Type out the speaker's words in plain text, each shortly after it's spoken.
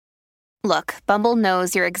Look, Bumble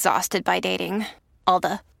knows you're exhausted by dating. All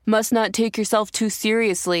the must not take yourself too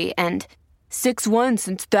seriously and 6'1"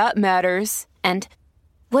 since that matters. And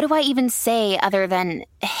what do I even say other than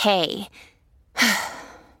hey?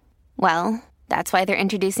 Well, that's why they're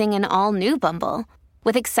introducing an all-new Bumble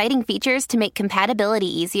with exciting features to make compatibility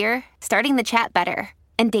easier, starting the chat better,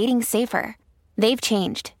 and dating safer. They've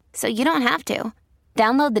changed, so you don't have to.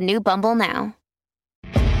 Download the new Bumble now.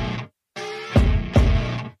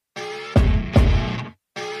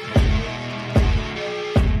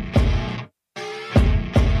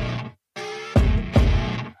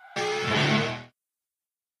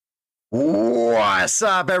 What's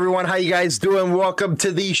up, everyone? How you guys doing? Welcome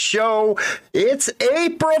to the show. It's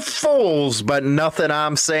April Fools, but nothing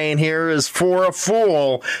I'm saying here is for a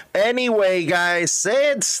fool. Anyway, guys,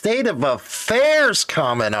 sad state of affairs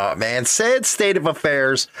coming up, man. Sad state of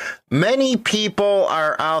affairs. Many people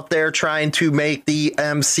are out there trying to make the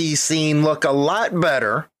MC scene look a lot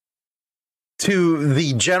better to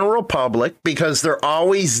the general public because they're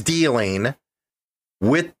always dealing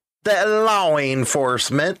with the law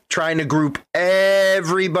enforcement trying to group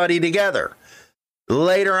everybody together.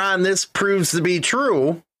 Later on, this proves to be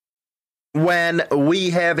true when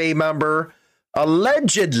we have a member,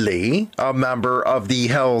 allegedly a member of the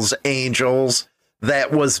Hells Angels,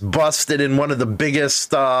 that was busted in one of the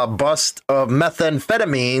biggest bust of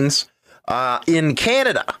methamphetamines in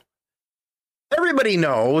Canada. Everybody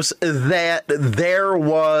knows that there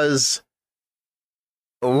was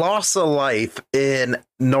loss of life in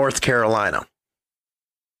North Carolina.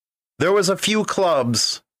 There was a few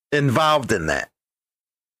clubs involved in that.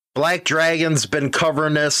 Black Dragon's been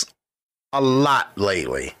covering this a lot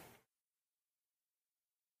lately.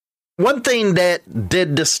 One thing that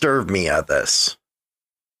did disturb me of this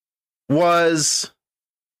was,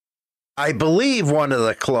 I believe one of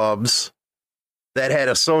the clubs that had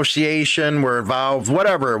association were involved,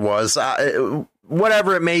 whatever it was,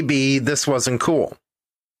 whatever it may be, this wasn't cool.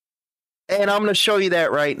 And I'm going to show you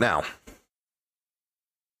that right now.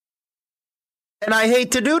 And I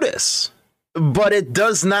hate to do this, but it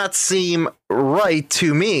does not seem right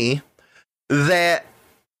to me that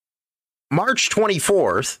March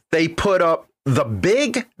 24th, they put up the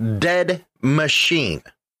Big Dead Machine.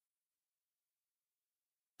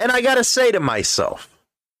 And I got to say to myself,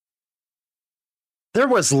 there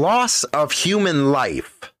was loss of human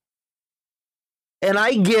life. And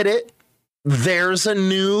I get it. There's a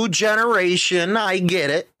new generation. I get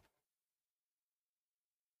it.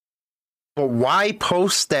 But why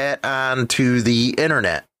post that onto the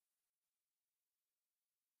internet?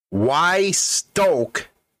 Why stoke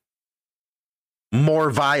more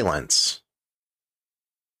violence?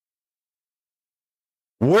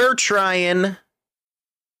 We're trying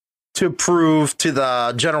to prove to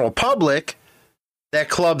the general public that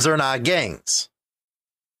clubs are not gangs.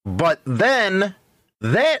 But then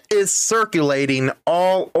that is circulating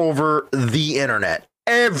all over the internet,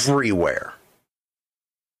 everywhere.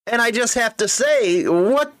 And I just have to say,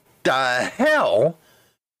 what the hell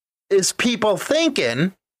is people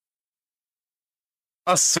thinking,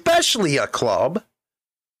 especially a club,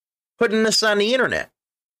 putting this on the internet?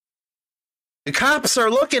 The cops are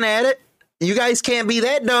looking at it. You guys can't be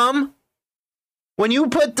that dumb. When you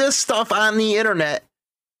put this stuff on the internet,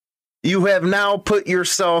 you have now put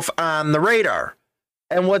yourself on the radar.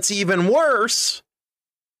 And what's even worse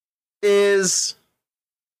is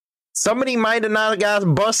somebody might have not got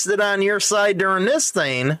busted on your side during this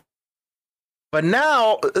thing, but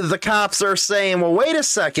now the cops are saying, well, wait a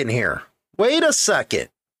second here. Wait a second.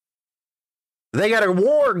 They got a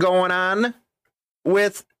war going on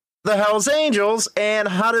with the Hells Angels, and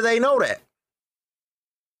how do they know that?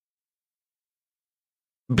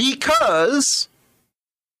 Because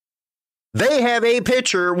they have a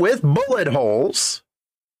picture with bullet holes,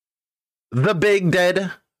 the Big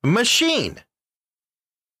Dead Machine.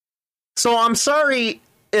 So I'm sorry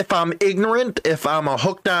if I'm ignorant, if I'm a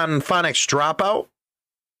hooked on phonics dropout,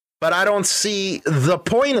 but I don't see the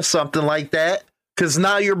point of something like that, because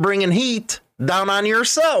now you're bringing heat down on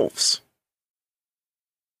yourselves.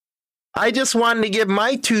 I just wanted to give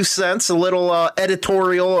my 2 cents, a little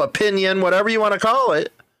editorial opinion, whatever you want to call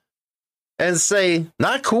it, and say,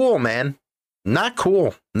 not cool, man. Not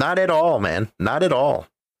cool. Not at all, man. Not at all.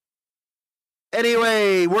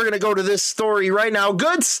 Anyway, we're going to go to this story right now.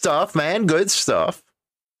 Good stuff, man. Good stuff.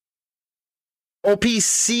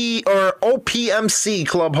 OPMC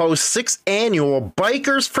Club hosts 6th annual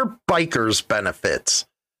Bikers for Bikers benefits.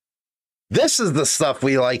 This is the stuff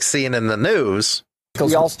we like seeing in the news.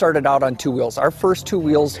 We all started out on 2 wheels. Our first 2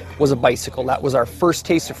 wheels was a bicycle. That was our first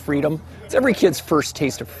taste of freedom. It's every kid's first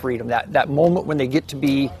taste of freedom. That moment when they get to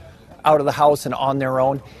be out of the house and on their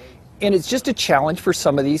own. And it's just a challenge for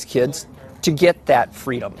some of these kids to get that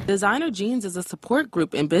freedom. Designer Jeans is a support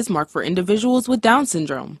group in Bismarck for individuals with Down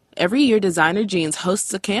syndrome. Every year, Designer Jeans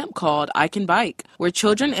hosts a camp called I Can Bike, where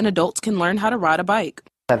children and adults can learn how to ride a bike.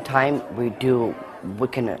 Sometimes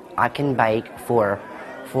I can bike for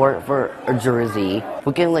a jersey.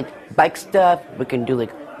 We can like bike stuff. We can do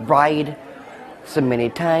like ride so many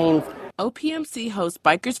times. OPMC hosts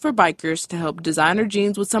Bikers for Bikers to help Designer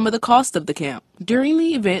Jeans with some of the cost of the camp. During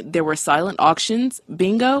the event, there were silent auctions,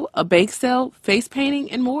 bingo, a bake sale, face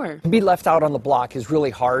painting, and more. To be left out on the block is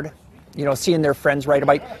really hard. You know, seeing their friends ride a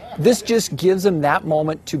bike. This just gives them that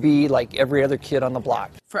moment to be like every other kid on the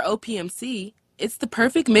block. For OPMC, it's the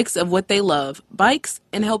perfect mix of what they love, bikes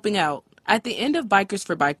and helping out. At the end of Bikers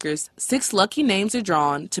for Bikers, 6 lucky names are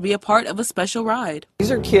drawn to be a part of a special ride.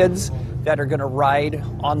 These are kids that are going to ride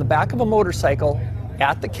on the back of a motorcycle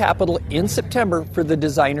at the Capitol in September for the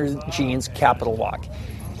Designer Jeans Capitol Walk.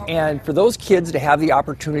 And for those kids to have the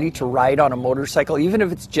opportunity to ride on a motorcycle, even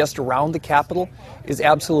if it's just around the Capitol, is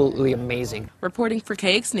absolutely amazing. Reporting for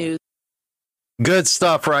KX News. Good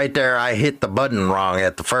stuff right there. I hit the button wrong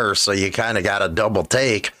at the first, so you kind of got a double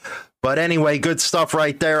take. But anyway, good stuff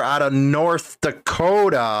right there out of North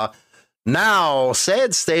Dakota. Now,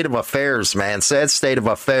 sad state of affairs, man. Sad state of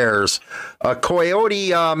affairs. A Coyote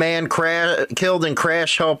man killed and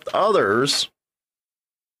crash helped others.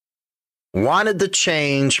 Wanted to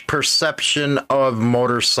change perception of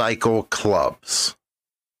motorcycle clubs.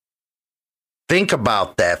 Think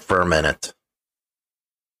about that for a minute.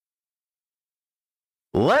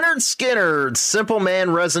 Leonard Skinner's Simple Man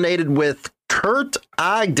resonated with Kurt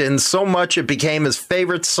Ogden so much it became his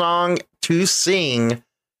favorite song to sing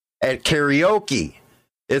at karaoke.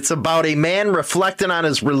 It's about a man reflecting on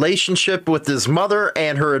his relationship with his mother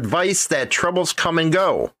and her advice that troubles come and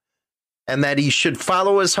go, and that he should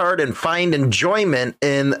follow his heart and find enjoyment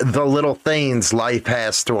in the little things life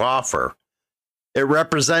has to offer. It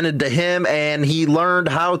represented to him, and he learned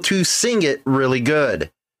how to sing it really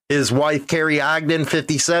good. His wife, Carrie Ogden,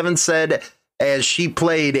 57, said as she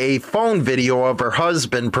played a phone video of her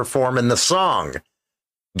husband performing the song,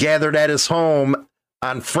 gathered at his home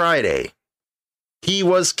on Friday. He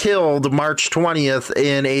was killed March 20th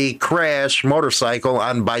in a crash motorcycle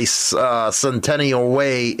on Bicentennial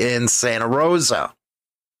Way in Santa Rosa.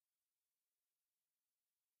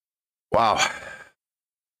 Wow.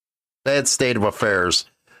 Sad state of affairs.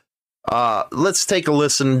 Let's take a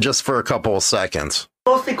listen just for a couple of seconds.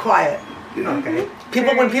 Mostly quiet. Okay.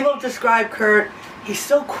 When people describe Kurt, he's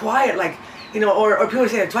so quiet, like, you know, or people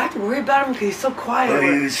say, do I have to worry about him because he's so quiet? Well,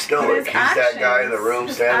 he's stoic. He's that guy in the room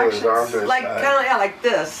standing with his arms to his like side. kind of like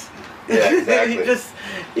this. Yeah, exactly. He just,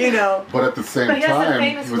 you know. But at the same time,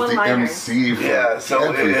 he was the MC. Yeah,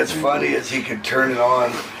 so it's funny is he could turn it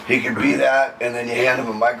on. He could be that, and then you hand him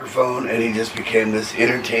a microphone, and he just became this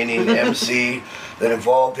entertaining MC that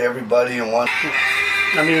involved everybody in one.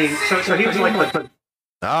 I mean, so he was like.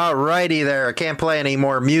 All righty there. I can't play any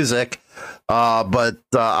more music, but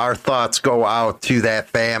our thoughts go out to that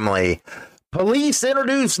family. Police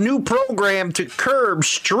introduce new program to curb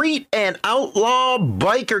street and outlaw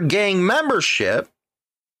biker gang membership.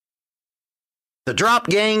 The Drop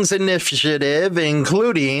Gangs initiative,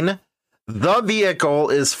 including the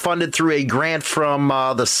vehicle, is funded through a grant from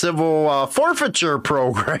the Civil Forfeiture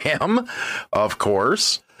Program, of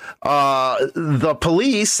course. The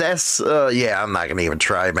police, I'm not gonna even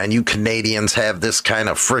try, man. You Canadians have this kind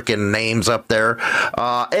of freaking names up there.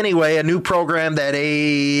 Anyway, a new program that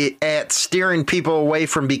at steering people away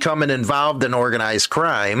from becoming involved in organized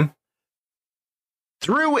crime.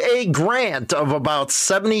 Through a grant of about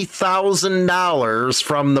 $70,000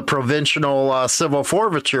 from the Provincial Civil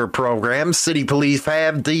Forfeiture Program, city police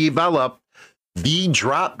have developed the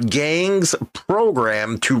Drop Gangs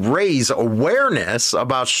program to raise awareness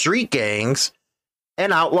about street gangs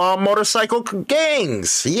and outlaw motorcycle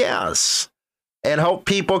gangs. Yes. And help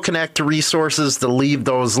people connect to resources to leave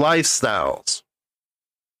those lifestyles.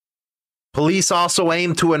 Police also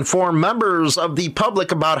aim to inform members of the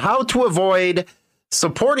public about how to avoid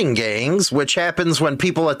supporting gangs, which happens when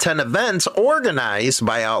people attend events organized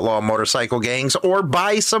by outlaw motorcycle gangs or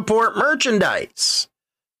buy support merchandise.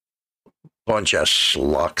 Bunch of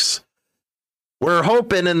schlucks. We're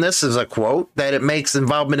hoping, and this is a quote, that it makes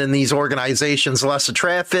involvement in these organizations less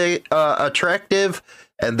attractive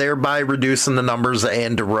and thereby reducing the numbers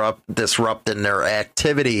and disrupting their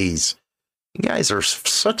activities. You guys are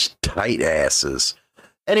such tight asses.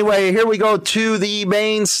 Anyway, here we go to the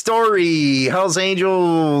main story. Hells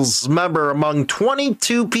Angels member among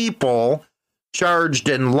 22 people charged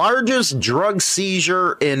in largest drug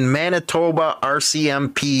seizure in Manitoba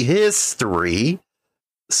RCMP history.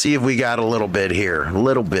 See if we got a little bit here. A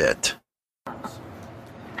little bit.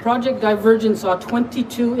 Project Divergent saw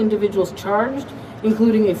 22 individuals charged,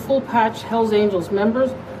 including a full-patch Hells Angels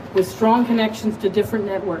members with strong connections to different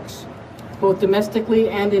networks, both domestically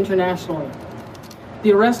and internationally.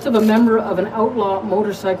 The arrest of a member of an outlaw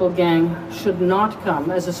motorcycle gang should not come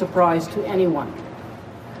as a surprise to anyone.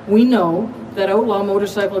 We know that outlaw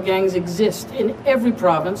motorcycle gangs exist in every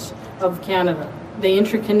province of Canada. They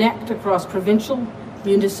interconnect across provincial,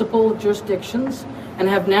 municipal jurisdictions and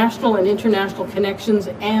have national and international connections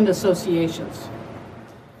and associations.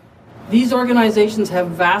 These organizations have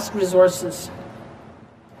vast resources,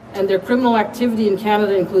 and their criminal activity in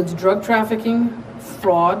Canada includes drug trafficking,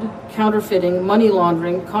 fraud, counterfeiting, money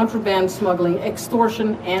laundering, contraband smuggling,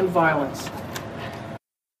 extortion, and violence.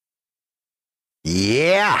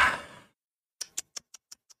 Yeah.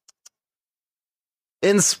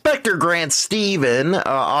 Inspector Grant Stephen,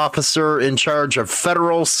 officer in charge of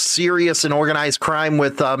federal serious and organized crime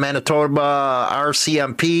with Manitoba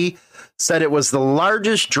RCMP, said it was the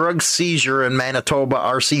largest drug seizure in Manitoba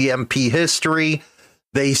RCMP history.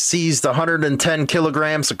 They seized 110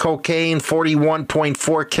 kilograms of cocaine,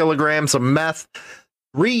 41.4 kilograms of meth,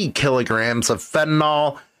 3 kilograms of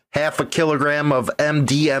fentanyl, half a kilogram of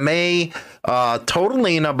MDMA,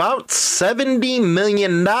 totaling about $70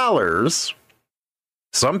 million.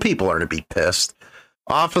 Some people are going to be pissed.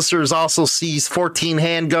 Officers also seized 14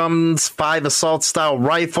 handguns, 5 assault-style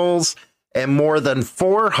rifles, and more than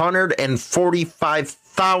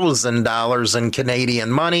 $445,000 in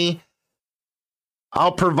Canadian money.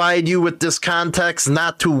 I'll provide you with this context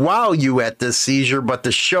not to wow you at this seizure, but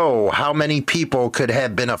to show how many people could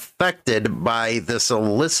have been affected by this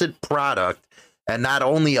illicit product, and not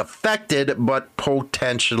only affected, but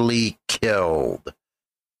potentially killed.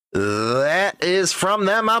 That is from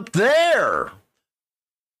them up there.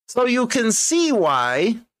 So you can see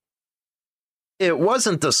why it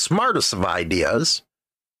wasn't the smartest of ideas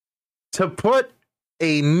to put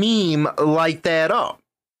a meme like that up.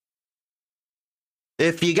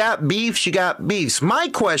 If you got beefs, you got beefs. My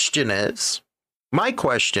question is,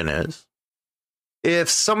 if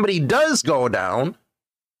somebody does go down,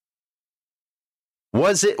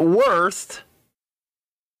 was it worth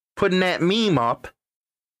putting that meme up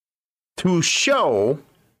to show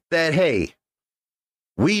that, hey,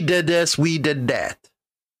 we did this, we did that?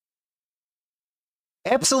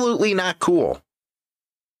 Absolutely not cool.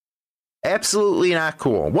 Absolutely not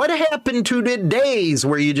cool. What happened to the days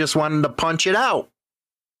where you just wanted to punch it out?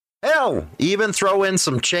 Hell, even throw in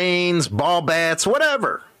some chains, ball bats,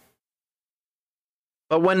 whatever.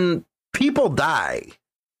 But when people die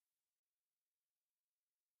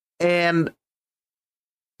and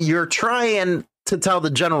you're trying to tell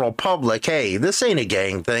the general public, hey, this ain't a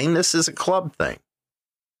gang thing, this is a club thing,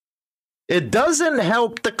 it doesn't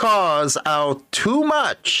help the cause out too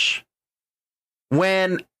much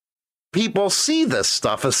when people see this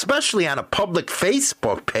stuff, especially on a public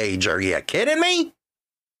Facebook page. Are you kidding me?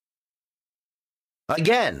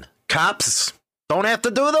 Again, cops don't have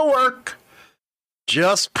to do the work.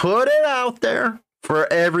 Just put it out there for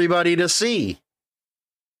everybody to see.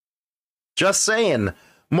 Just saying.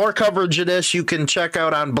 More coverage of this you can check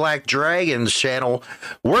out on Black Dragon's channel.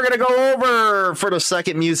 We're going to go over for the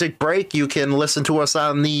second music break. You can listen to us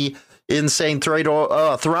on the Insane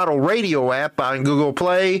Throttle Radio app on Google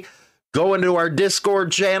Play. Go into our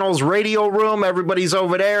Discord channels, Radio Room. Everybody's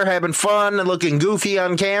over there having fun and looking goofy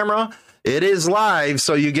on camera. It is live,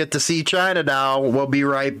 so you get to see China Doll. We'll be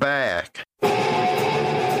right back.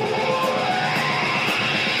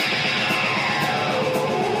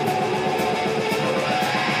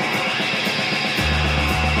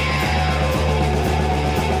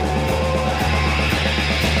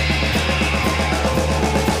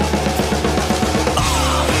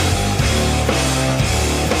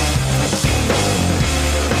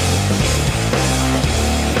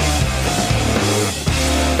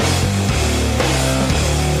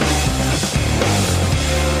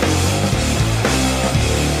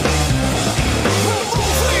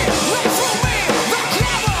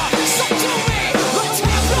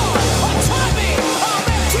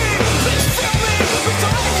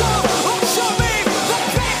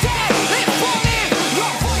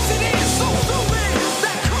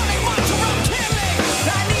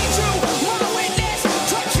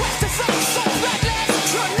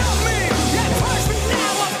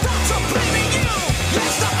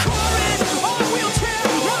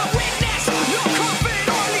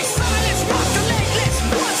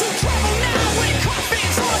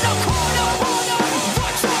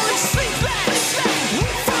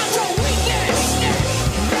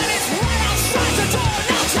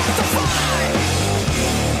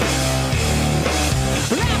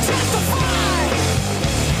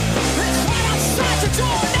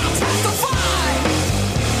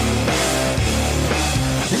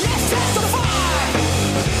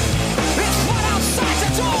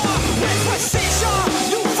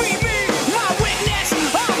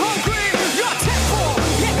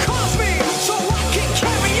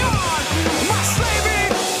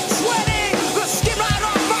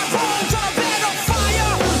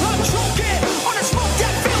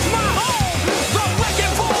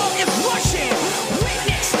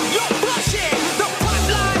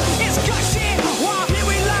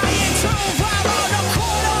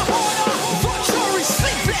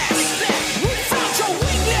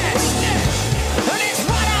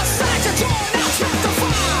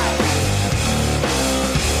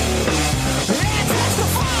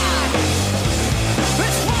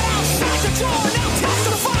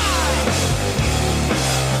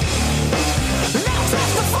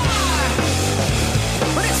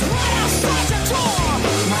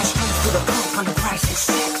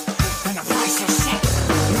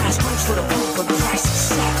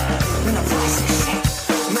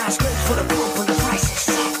 for the pump when the price is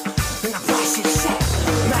set. When the price is set.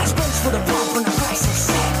 Mass bins for the pump when the price is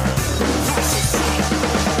set. When the price is set.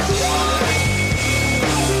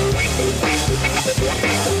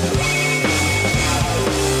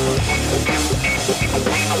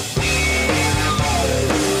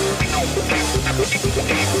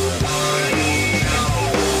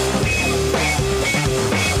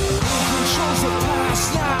 Controls the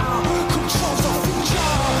past now, controls the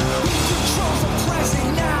future. Who controls the present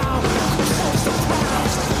now? Controls the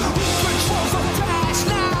past. Who controls the past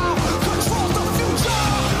now? Controls the future.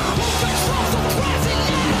 Who controls the present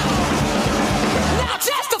now? Now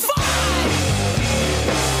testify.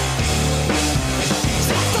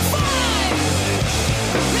 Testify.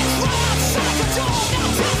 Let's run outside the door. Now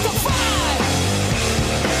testify.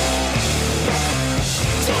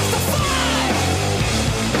 Testify.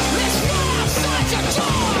 Let's run outside your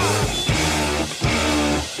door.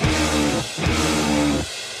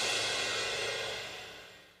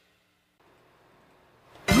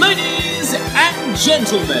 Ladies and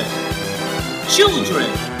gentlemen, children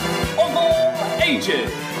of all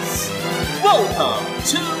ages, welcome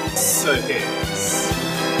to Circus.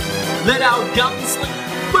 Let our gunsling,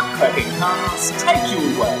 whip-cracking cast take you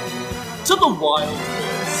away to the Wild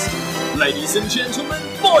West. Ladies and gentlemen,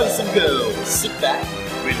 boys and girls, sit back,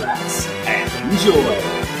 relax, and enjoy.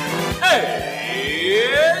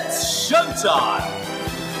 It's showtime!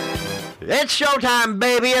 It's showtime,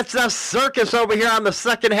 baby. It's the circus over here on the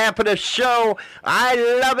second half of the show. I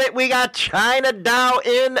love it. We got China Dow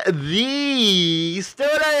in the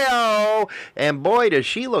studio. And boy, does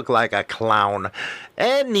she look like a clown.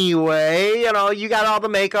 Anyway, you got all the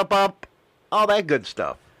makeup up, all that good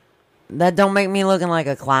stuff. That don't make me looking like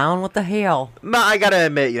a clown. What the hell? No, I gotta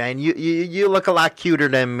admit, man, you look a lot cuter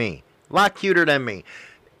than me. A lot cuter than me.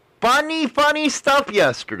 Funny stuff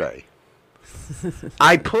yesterday.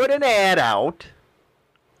 I put an ad out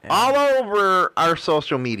all over our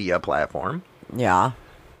social media platform. Yeah.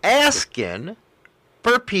 Asking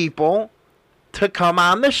for people to come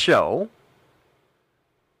on the show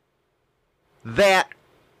that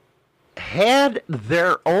had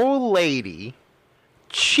their old lady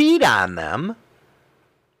cheat on them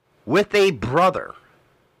with a brother.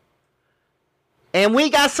 And we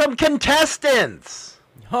got some contestants.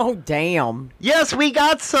 Oh, damn. Yes, we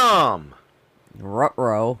got some.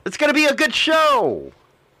 Ruh-roh. It's going to be a good show.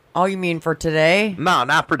 Oh, you mean for today? No,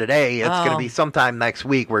 not for today. It's going to be sometime next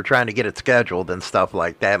week. We're trying to get it scheduled and stuff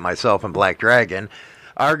like that. Myself and Black Dragon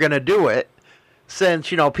are going to do it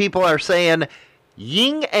since, people are saying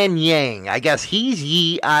yin and yang. I guess he's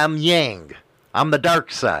yi, I'm yang. I'm the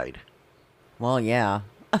dark side. Well, yeah.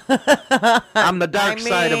 I'm the dark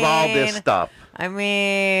side of all this stuff. I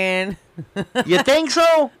mean... You think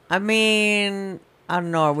so? I mean, I don't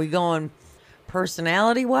know. Are we going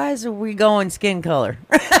personality-wise, or are we going skin color?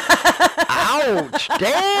 Ouch!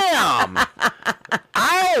 Damn!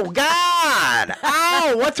 Oh, God!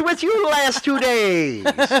 Ow! What's with you the last 2 days?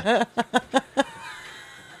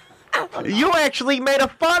 You actually made a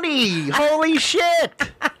funny! Holy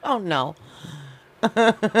shit! Oh, no.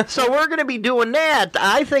 So we're going to be doing that.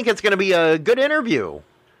 I think it's going to be a good interview.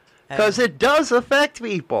 Because it does affect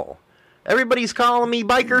people. Everybody's calling me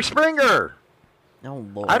Biker Springer. Oh,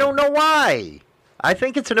 Lord. I don't know why. I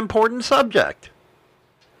think it's an important subject.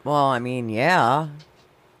 Well, I mean, yeah.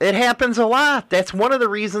 It happens a lot. That's one of the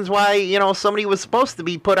reasons why, somebody was supposed to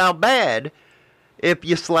be put out bad if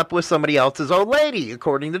you slept with somebody else's old lady,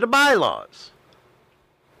 according to the bylaws.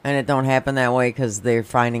 And it don't happen that way because they're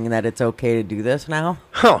finding that it's okay to do this now?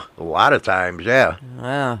 Huh, a lot of times, yeah.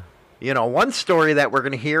 Yeah. One story that we're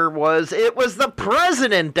going to hear was it was the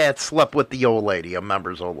president that slept with the old lady, a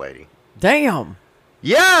member's old lady. Damn.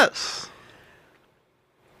 Yes.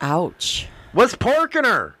 Ouch. Was porking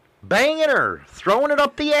her, banging her, throwing it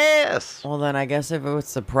up the ass. Well, then I guess if it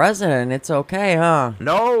was the president, it's okay, huh?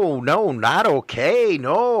 No, not okay.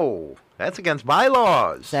 No. That's against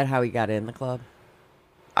bylaws. Is that how he got in the club?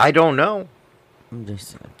 I don't know. I'm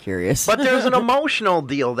just curious. But there's an emotional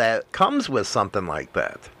deal that comes with something like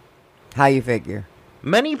that. How you figure?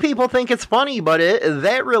 Many people think it's funny, but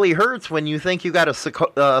that really hurts when you think you got a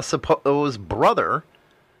supposed brother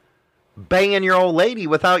banging your old lady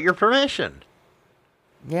without your permission.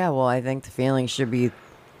 Yeah, well, I think the feeling should be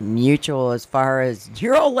mutual as far as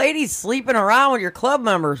your old lady's sleeping around with your club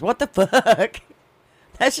members. What the fuck?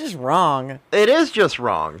 That's just wrong. It is just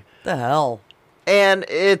wrong. What the hell? And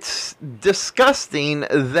it's disgusting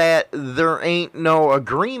that there ain't no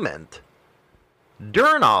agreement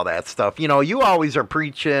during all that stuff. You always are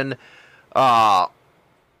preaching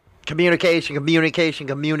communication.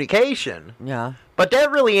 Yeah. But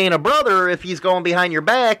that really ain't a brother if he's going behind your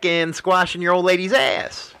back and squashing your old lady's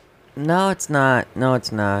ass. No, it's not. No,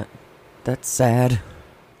 it's not. That's sad.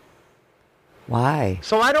 Why?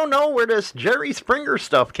 So I don't know where this Jerry Springer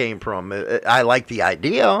stuff came from. I like the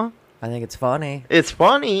idea. I think it's funny. It's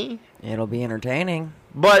funny. It'll be entertaining.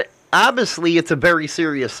 But obviously it's a very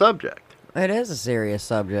serious subject. It is a serious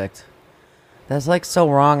subject. That's like so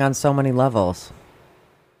wrong on so many levels.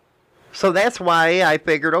 So that's why I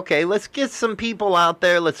figured, okay, let's get some people out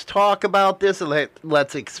there. Let's talk about this and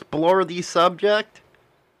let's explore the subject.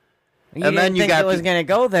 You didn't think it was going to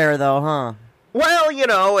go there, though, huh? Well, you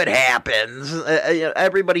know, it happens.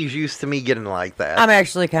 Everybody's used to me getting like that. I'm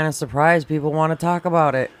actually kind of surprised people want to talk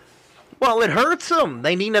about it. Well, it hurts them.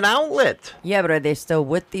 They need an outlet. Yeah, but are they still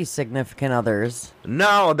with these significant others?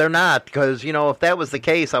 No, they're not. Because, you know, if that was the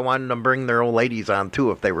case, I wanted them to bring their old ladies on,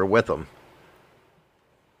 too, if they were with them.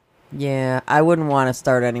 Yeah, I wouldn't want to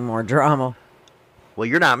start any more drama. Well,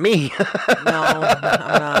 you're not me. No,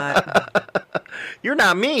 I'm not. You're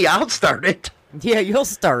not me. I'll start it. Yeah, you'll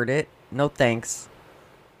start it. No thanks.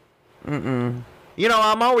 Mm-mm. You know,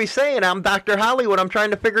 I'm always saying I'm Dr. Hollywood. I'm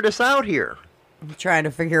trying to figure this out here. You trying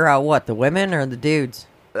to figure out what, the women or the dudes?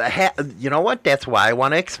 You know what? That's why I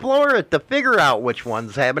want to explore it, to figure out which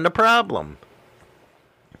one's having the problem.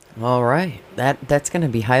 All right. That's going to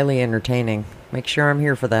be highly entertaining. Make sure I'm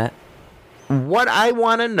here for that. What I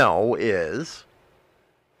want to know is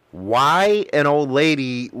why an old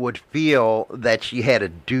lady would feel that she had to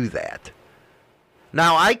do that.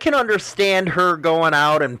 Now, I can understand her going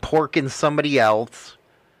out and porking somebody else,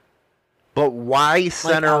 but why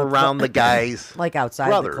center around the guy's like outside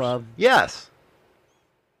brothers? The club? Yes.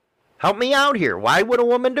 Help me out here. Why would a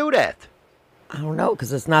woman do that? I don't know,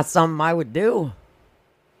 because it's not something I would do.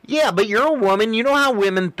 Yeah, but you're a woman. You know how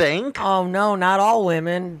women think. Oh, no, not all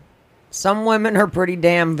women. Some women are pretty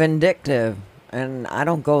damn vindictive, and I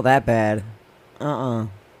don't go that bad. Well,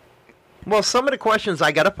 some of the questions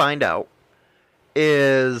I got to find out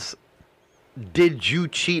is, did you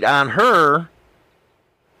cheat on her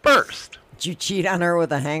first? Did you cheat on her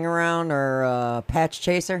with a hang-around or a patch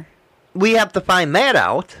chaser? We have to find that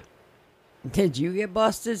out. Did you get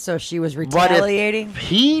busted so she was retaliating?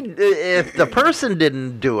 But if the person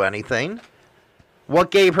didn't do anything, what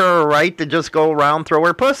gave her a right to just go around throw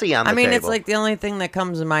her pussy on the table? It's like the only thing that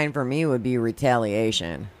comes to mind for me would be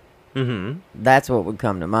retaliation. Mm-hmm. That's what would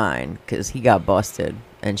come to mind, because he got busted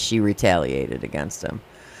and she retaliated against him.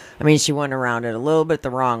 I mean, she went around it a little bit the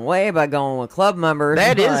wrong way by going with club members.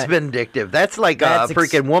 That is vindictive. That's like a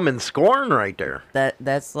freaking woman scorn right there.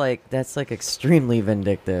 That's like extremely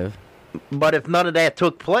vindictive. But if none of that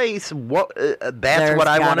took place, that's what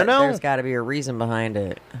I want to know. There's got to be a reason behind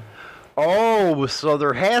it. Oh, so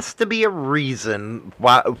there has to be a reason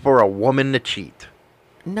for a woman to cheat.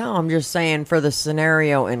 No, I'm just saying for the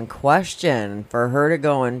scenario in question, for her to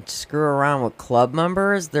go and screw around with club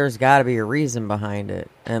members, there's got to be a reason behind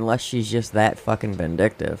it. Unless she's just that fucking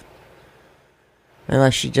vindictive.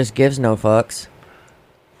 Unless she just gives no fucks.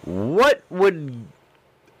 What would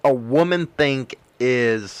a woman think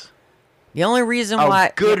is the only reason why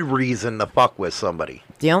a good reason to fuck with somebody?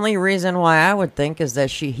 The only reason why I would think is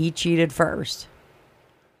that he cheated first.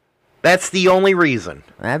 That's the only reason.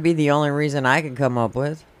 That'd be the only reason I could come up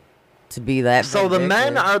with. To be that So vindictive. the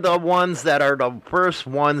men are the ones that are the first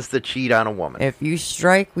ones to cheat on a woman. If you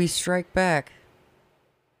strike, we strike back.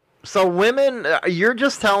 So women, you're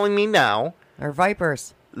just telling me now. They're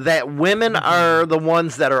vipers. That women are the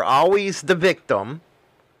ones that are always the victim.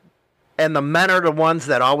 And the men are the ones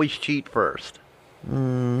that always cheat first.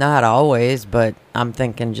 Not always, but I'm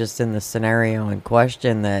thinking just in the scenario in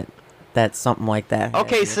question that's something like that.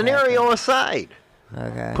 Okay, scenario aside.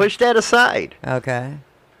 Okay. Push that aside. Okay.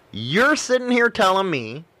 You're sitting here telling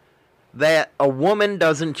me that a woman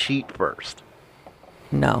doesn't cheat first.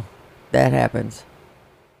 No, that happens.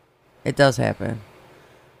 It does happen.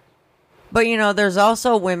 But you know, there's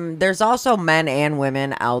also men and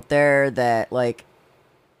women out there that like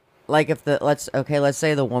if let's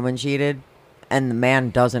say the woman cheated and the man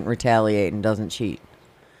doesn't retaliate and doesn't cheat.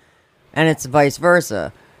 And it's vice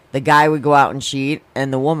versa. The guy would go out and cheat,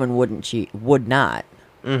 and the woman would not.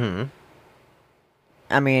 Mm-hmm.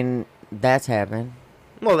 I mean, that's happened.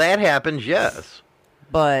 Well, that happens, yes.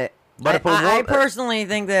 But I personally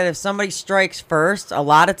think that if somebody strikes first, a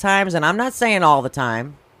lot of times, and I'm not saying all the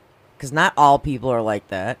time, because not all people are like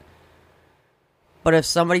that, but if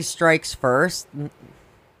somebody strikes first,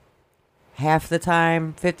 half the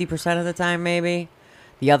time, 50% of the time maybe,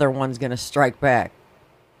 the other one's going to strike back.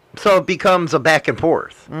 So it becomes a back and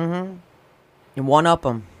forth. Mm-hmm. And one up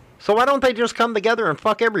them. So why don't they just come together and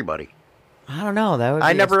fuck everybody? I don't know. That would.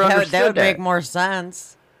 I never understood that would make more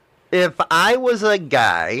sense. If I was a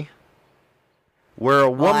guy where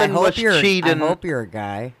a woman was cheating... I hope you're a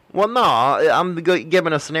guy. Well, no, I'm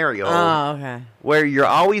giving a scenario. Oh, okay. Where you're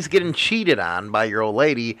always getting cheated on by your old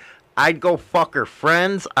lady. I'd go fuck her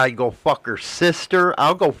friends. I'd go fuck her sister.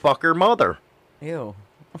 I'll go fuck her mother. Ew.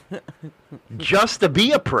 Just to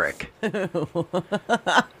be a prick.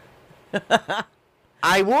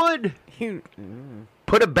 I would.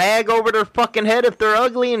 Put a bag over their fucking head if they're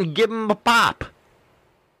ugly and give them a pop.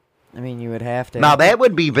 I mean, you would have to. Now, that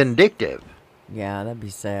would be vindictive. Yeah, that'd be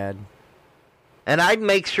sad. And I'd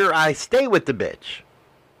make sure I stay with the bitch.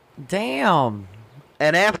 Damn.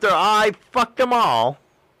 And after I fucked them all,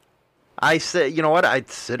 I said, you know what? I'd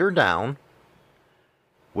sit her down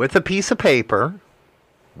with a piece of paper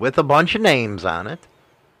with a bunch of names on it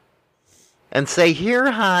and say,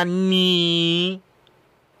 here, honey.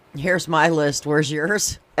 Here's my list. Where's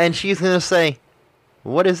yours? And she's going to say,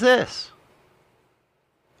 what is this?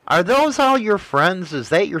 Are those all your friends? Is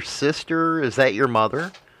that your sister? Is that your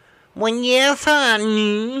mother? Well, yes,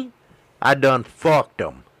 honey. I done fucked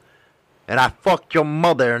them. And I fucked your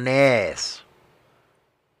mother in the ass.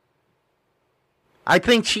 I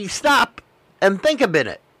think she'd stop and think a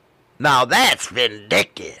minute. Now that's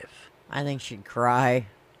vindictive. I think she'd cry.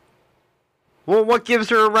 Well, what gives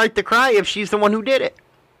her a right to cry if she's the one who did it?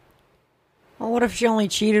 Well, what if she only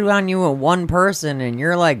cheated on you with one person and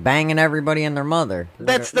you're like banging everybody and their mother?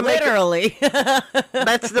 That's the literally.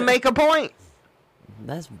 That's to make a point.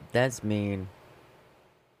 That's mean.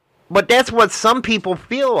 But that's what some people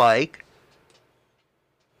feel like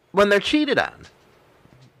when they're cheated on.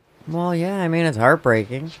 Well, yeah, I mean, it's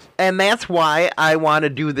heartbreaking. And that's why I want to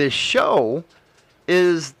do this show,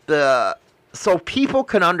 so people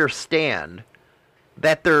can understand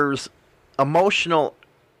that there's emotional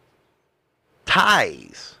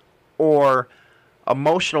ties or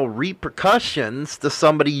emotional repercussions to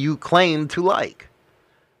somebody you claim to like.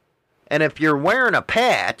 And if you're wearing a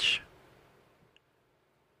patch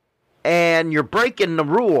and you're breaking the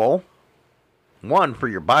rule, one, for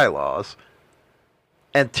your bylaws,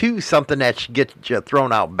 and two, something that should get you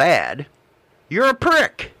thrown out bad, you're a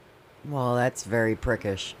prick. Well, that's very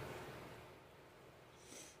prickish.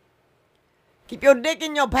 Keep your dick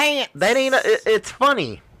in your pants. That ain't it's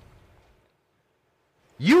funny.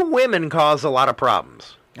 You women cause a lot of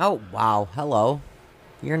problems. Oh, wow. Hello.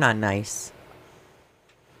 You're not nice.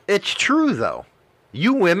 It's true, though.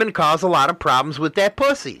 You women cause a lot of problems with that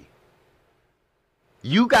pussy.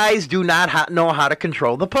 You guys do not know how to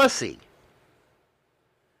control the pussy.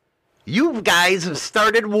 You guys have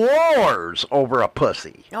started wars over a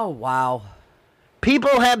pussy. Oh, wow.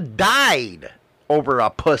 People have died over a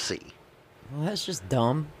pussy. Well, that's just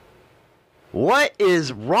dumb. What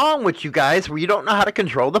is wrong with you guys where you don't know how to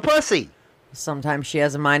control the pussy? Sometimes she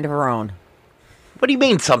has a mind of her own. What do you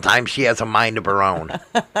mean sometimes she has a mind of her own?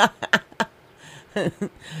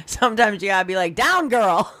 Sometimes you gotta be like, down,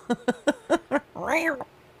 girl.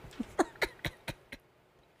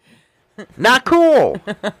 Not cool.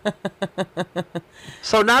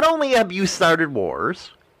 So not only have you started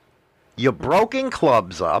wars, you've broken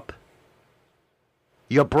clubs up,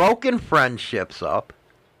 you've broken friendships up,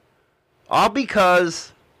 all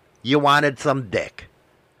because you wanted some dick.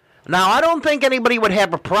 Now, I don't think anybody would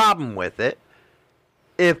have a problem with it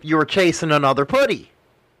if you were chasing another putty.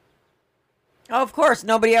 Oh, of course,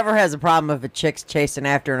 nobody ever has a problem if a chick's chasing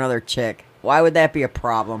after another chick. Why would that be a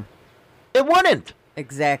problem? It wouldn't.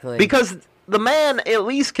 Exactly. Because the man at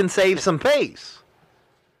least can save some face.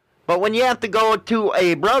 But when you have to go to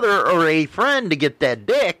a brother or a friend to get that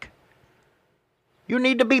dick, you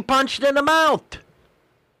need to be punched in the mouth.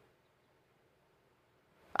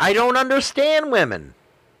 I don't understand women.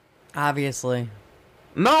 Obviously.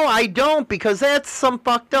 No, I don't, because that's some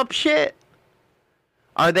fucked up shit.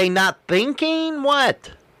 Are they not thinking?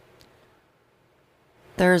 What?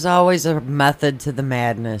 There's always a method to the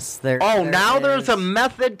madness. There's a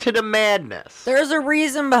method to the madness. There's a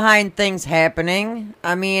reason behind things happening.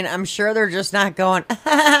 I mean, I'm sure they're just not going,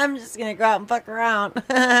 I'm just going to go out and fuck around.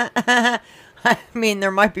 I mean,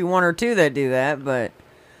 there might be one or two that do that, but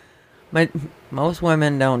most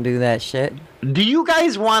women don't do that shit. Do you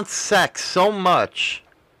guys want sex so much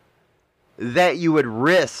that you would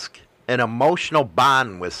risk an emotional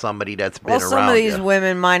bond with somebody that's been around you? Well, some of these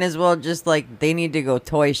women might as well just, like, they need to go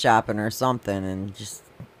toy shopping or something and just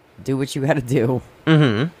do what you gotta do.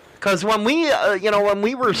 Mm-hmm. Because when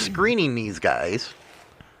we were screening these guys,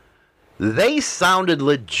 they sounded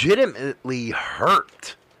legitimately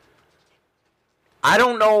hurt. I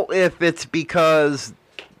don't know if it's because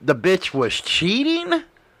the bitch was cheating,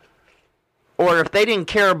 Or if they didn't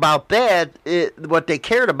care about that, what they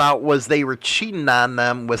cared about was they were cheating on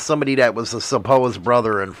them with somebody that was a supposed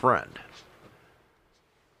brother and friend.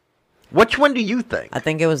 Which one do you think? I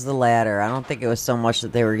think it was the latter. I don't think it was so much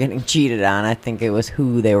that they were getting cheated on. I think it was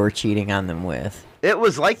who they were cheating on them with. It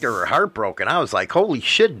was like they were heartbroken. I was like, holy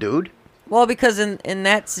shit, dude. Well, because in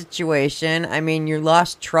that situation, I mean, you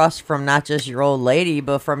lost trust from not just your old lady,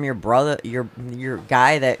 but from your brother, your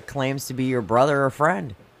guy that claims to be your brother or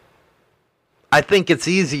friend. I think it's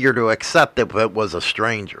easier to accept if it was a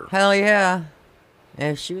stranger. Hell yeah.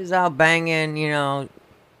 If she was out banging, you know,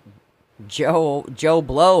 Joe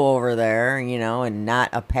Blow over there, you know, and not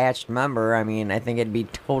a patched member, I mean, I think it'd be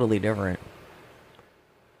totally different.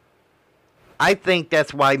 I think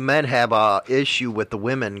that's why men have a issue with the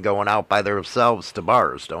women going out by themselves to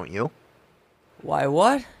bars, don't you? Why,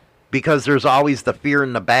 what? Because there's always the fear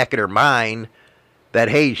in the back of their mind that,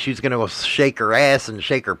 hey, she's going to go shake her ass and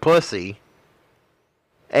shake her pussy,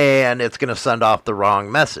 and it's going to send off the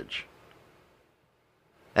wrong message.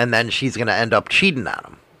 And then she's going to end up cheating on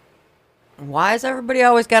him. Why has everybody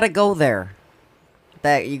always got to go there?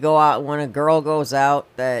 That you go out, when a girl goes out,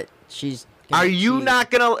 that she's... Are you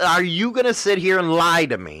gonna sit here and lie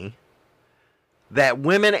to me that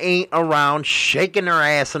women ain't around shaking their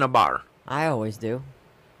ass in a bar? I always do.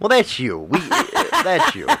 Well, that's you.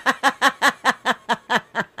 That's you.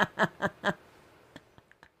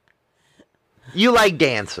 You like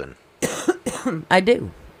dancing. I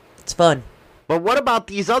do. It's fun. But what about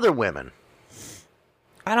these other women?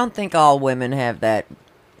 I don't think all women have that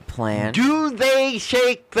plan. Do they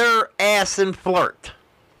shake their ass and flirt?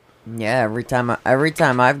 Yeah, every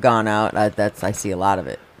time I've gone out, I see a lot of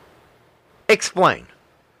it. Explain.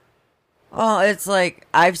 Well, it's like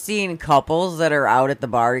I've seen couples that are out at the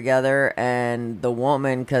bar together, and the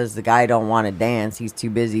woman, because the guy don't want to dance, he's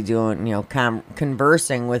too busy doing, you know,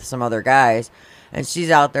 conversing with some other guys, and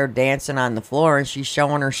she's out there dancing on the floor, and she's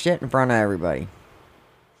showing her shit in front of everybody.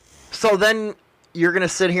 So then you're gonna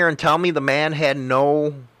sit here and tell me the man had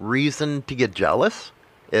no reason to get jealous?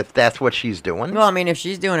 If that's what she's doing? Well, I mean, if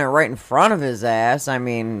she's doing it right in front of his ass, I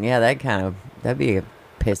mean, yeah, that'd be a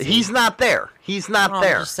pissy. He's not there. He's not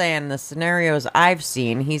there. I'm just saying, the scenarios I've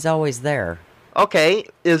seen, he's always there. Okay,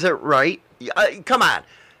 is it right? Come on.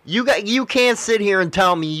 You can't sit here and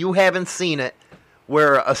tell me you haven't seen it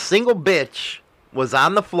where a single bitch was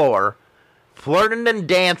on the floor flirting and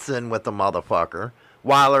dancing with the motherfucker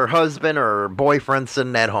while her husband or boyfriend's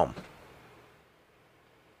sitting at home.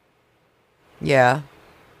 Yeah.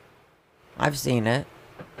 I've seen it.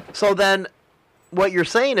 So then, what you're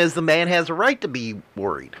saying is the man has a right to be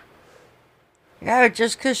worried. Yeah,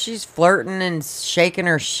 just because she's flirting and shaking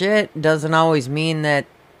her shit doesn't always mean that,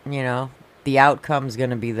 you know, the outcome's going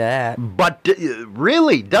to be that. But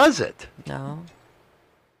really, does it? No.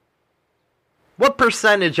 What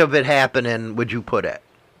percentage of it happening would you put at?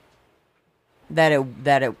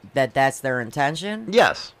 That's their intention?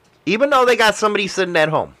 Yes. Even though they got somebody sitting at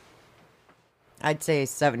home. I'd say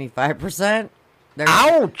 75%.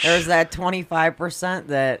 Ouch! There's that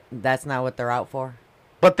 25% that's not what they're out for.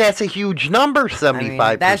 But that's a huge number, 75%. I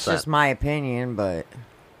mean, that's just my opinion, but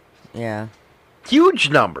yeah. Huge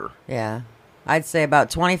number. Yeah. I'd say about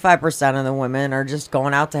 25% of the women are just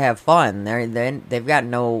going out to have fun. They've got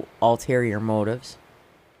no ulterior motives.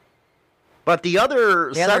 But the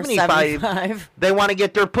other 75, they want to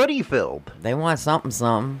get their putty filled. They want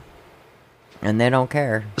something. And they don't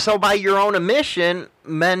care. So by your own admission,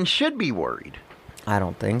 men should be worried. I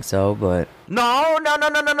don't think so, but... No.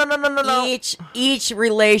 Each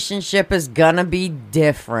relationship is gonna be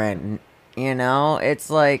different, you know?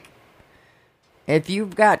 It's like, if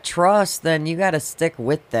you've got trust, then you gotta stick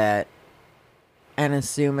with that and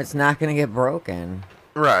assume it's not gonna get broken.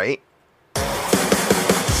 Right.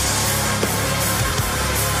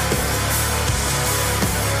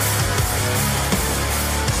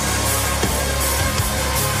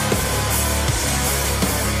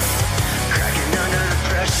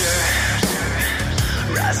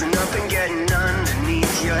 Rising up and getting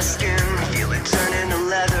underneath your skin, feel it turning to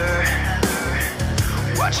leather.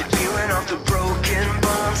 Watch it peeling off the broken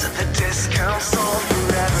bones at the discount sold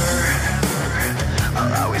forever.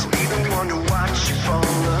 I'll always be the one to watch you fall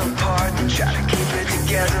apart.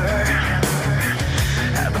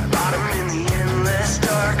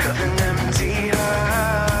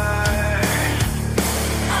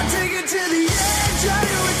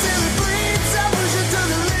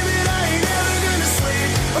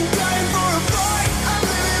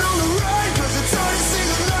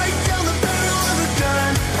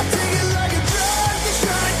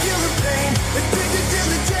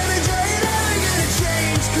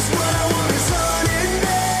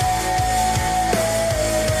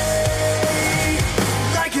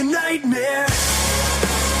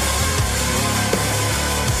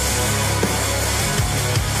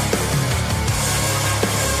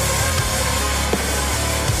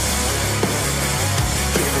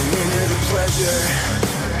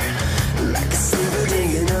 after. Like a silver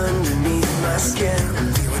digging underneath my skin.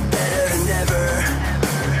 I'm feeling better than ever.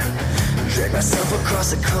 Drag myself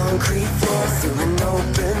across a concrete floor through an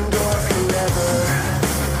open door forever.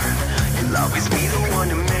 You'll always be the one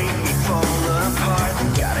to make me fall apart.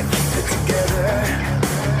 Gotta keep it together.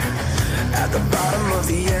 At the bottom of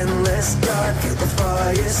the endless dark, feel the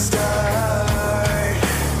fire start.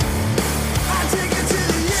 I take it to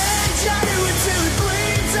the edge, I do it till it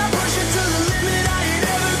bleeds. I push it to the limit, I ain't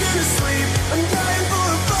ever gonna sleep. I'm dying for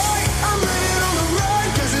a fight, I'm living on the run.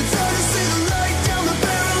 Cause it's hard to see the light down the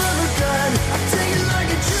barrel of a gun. I take it like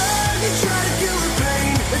a drug, and try to kill the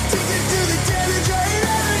pain. Addicted to the damage, I ain't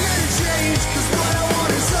ever gonna change. Cause what I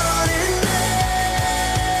want is on in me.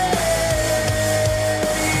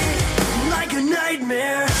 Like a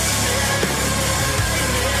nightmare.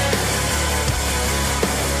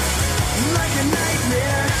 Like a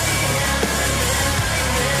nightmare.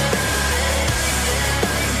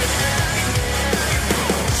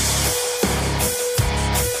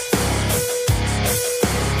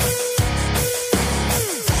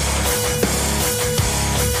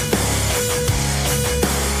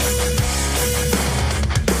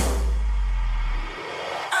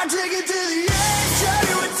 I take it to the edge, I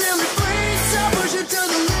do it till it bleeds. I push it to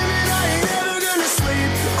the limit, I ain't ever gonna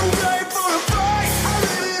sleep. I'm dying for a fight, I'm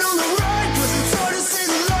living on the run. Cause it's hard to see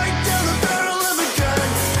the light down the barrel of a gun.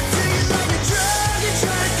 I take it like a drug and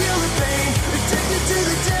try to kill the pain. Addicted to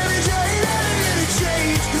the damage, I ain't ever gonna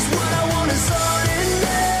change. Cause what I want is on in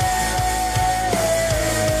me.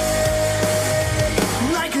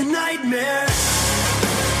 Like a nightmare.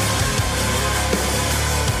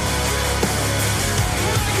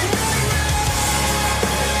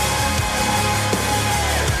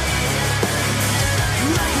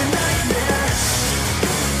 Like a nightmare.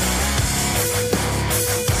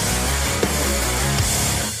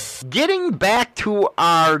 Getting back to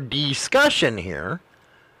our discussion here,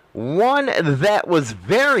 one that was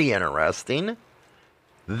very interesting,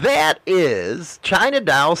 that is, China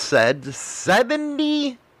Doll said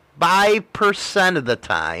 75% of the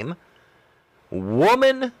time,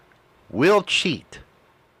 woman will cheat.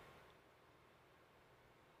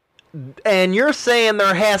 And you're saying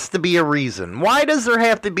there has to be a reason. Why does there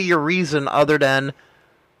have to be a reason other than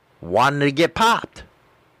wanting to get popped?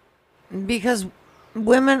 Because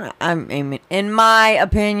women, I mean, in my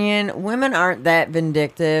opinion, women aren't that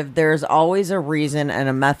vindictive. There's always a reason and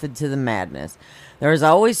a method to the madness. There's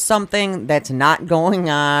always something that's not going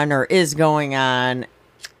on or is going on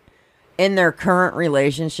in their current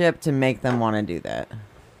relationship to make them want to do that.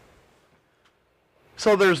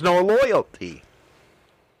 So there's no loyalty.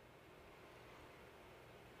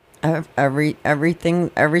 Every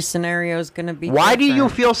scenario is going to be Why do you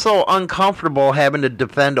different. feel so uncomfortable having to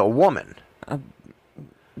defend a woman?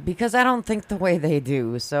 Because I don't think the way they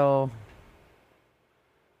do. So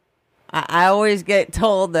I always get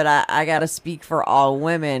told that I got to speak for all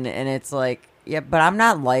women. And it's like, yeah, but I'm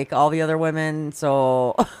not like all the other women.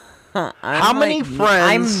 So How many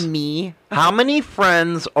friends? I'm me. How many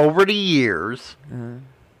friends over the years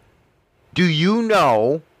do you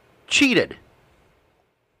know cheated?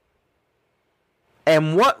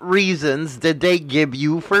 And what reasons did they give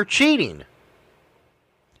you for cheating?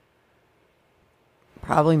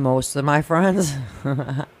 Probably most of my friends.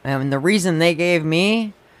 And the reason they gave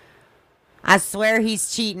me, I swear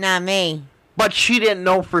he's cheating on me. But she didn't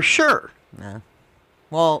know for sure. No.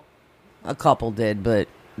 Well, a couple did, but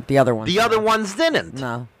the other ones The other ones didn't.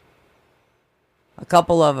 No. A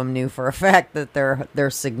couple of them knew for a fact that their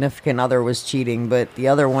significant other was cheating, but the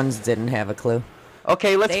other ones didn't have a clue.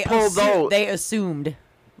 Okay, let's pull those. They assumed.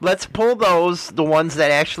 Let's pull those, the ones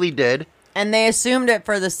that actually did. And they assumed it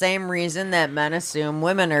for the same reason that men assume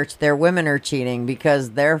women are cheating,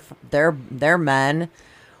 because their men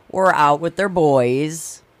were out with their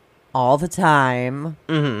boys all the time.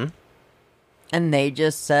 Mm-hmm. And they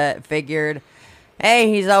just figured,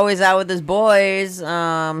 hey, he's always out with his boys.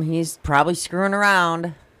 He's probably screwing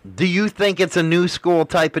around. Do you think it's a new school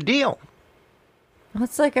type of deal?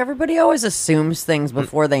 It's like everybody always assumes things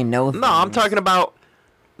before they know things. No, I'm talking about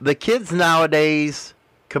the kids nowadays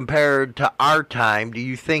compared to our time. Do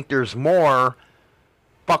you think there's more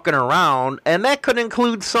fucking around? And that could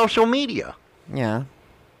include social media. Yeah.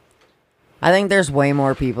 I think there's way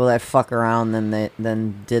more people that fuck around than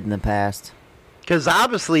did in the past. Because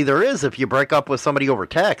obviously there is. If you break up with somebody over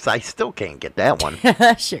text, I still can't get that one.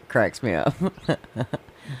 That shit cracks me up.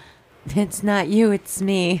 It's not you, it's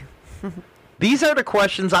me. These are the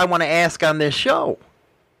questions I want to ask on this show.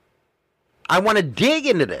 I want to dig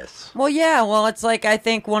into this. Well, yeah. Well, it's like, I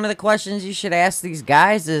think one of the questions you should ask these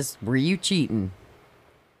guys is, were you cheating?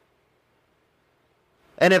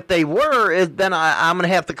 And if they were, then I'm going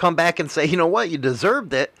to have to come back and say, you know what, you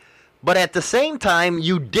deserved it. But at the same time,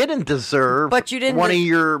 you didn't deserve one of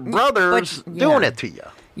your brothers doing it to you.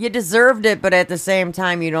 You deserved it, but at the same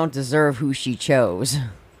time, you don't deserve who she chose.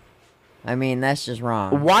 I mean, that's just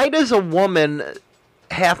wrong. Why does a woman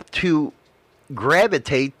have to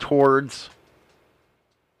gravitate towards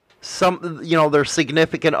their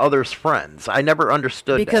significant other's friends? I never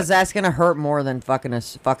understood because that's going to hurt more than fucking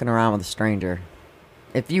around with a stranger.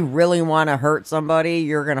 If you really want to hurt somebody,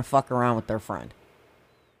 you're going to fuck around with their friend.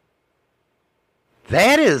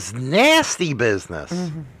 That is nasty business.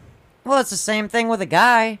 Mm-hmm. Well, it's the same thing with a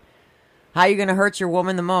guy. How you going to hurt your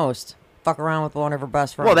woman the most? Fuck around with one of her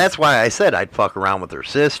best friends. Well, that's why I said I'd fuck around with her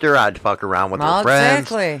sister. I'd fuck around with her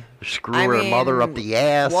friends. Exactly. Screw her mother up the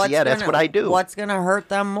ass. Yeah, that's what I do. What's going to hurt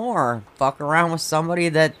them more? Fuck around with somebody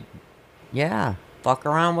that, fuck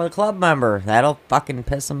around with a club member. That'll fucking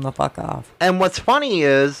piss them the fuck off. And what's funny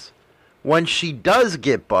is, when she does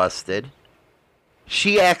get busted,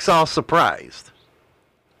 she acts all surprised.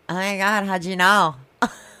 Oh my God, how'd you know?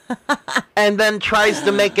 And then tries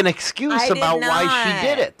to make an excuse about why she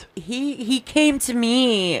did it. He came to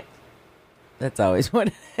me. That's always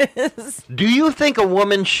what it is. Do you think a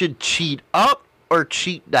woman should cheat up or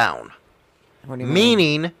cheat down? What do you mean?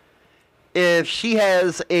 Meaning, if she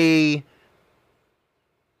has a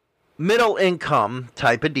middle income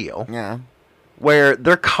type of deal, where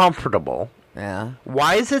they're comfortable,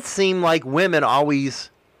 why does it seem like women always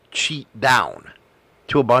cheat down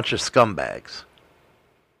to a bunch of scumbags?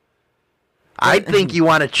 I think you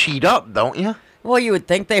want to cheat up, don't you? Well, you would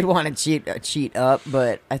think they'd want to cheat up,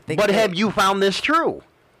 but I think. But have you found this true?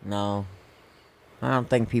 No, I don't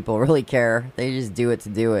think people really care. They just do it to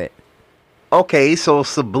do it. Okay, so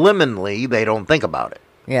subliminally, they don't think about it.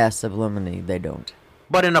 Yeah, subliminally, they don't.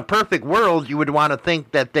 But in a perfect world, you would want to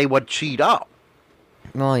think that they would cheat up.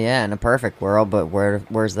 Well, yeah, in a perfect world, but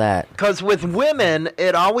where's that? Because with women,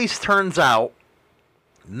 it always turns out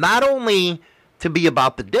not only to be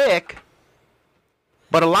about the dick,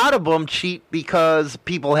 but a lot of them cheat because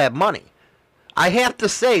people have money. I have to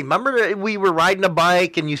say, remember we were riding a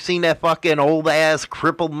bike and you seen that fucking old-ass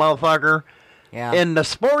crippled motherfucker in the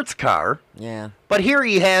sports car? Yeah. But here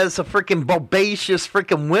he has a freaking bobacious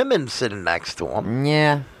freaking women sitting next to him.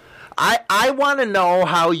 Yeah. I want to know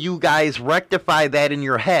how you guys rectify that in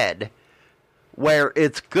your head, where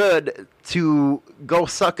it's good to go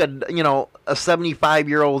suck a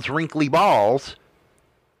 75-year-old's wrinkly balls.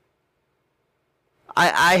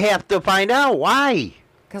 I have to find out why.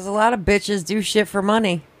 Because a lot of bitches do shit for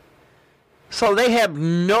money. So they have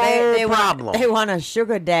no problem. They want a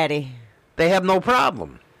sugar daddy. They have no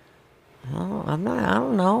problem. Oh, I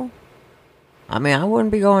don't know. I mean, I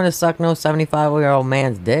wouldn't be going to suck no 75-year-old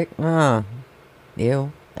man's dick. Ew.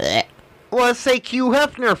 Well, let's say Hugh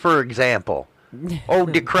Hefner, for example. Oh,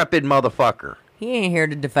 decrepit motherfucker. He ain't here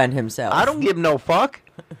to defend himself. I don't give no fuck.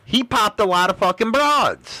 He popped a lot of fucking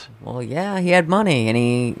broads. Well, yeah, he had money,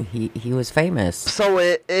 and he was famous. So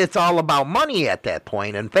it's all about money at that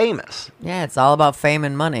point, and famous. Yeah, it's all about fame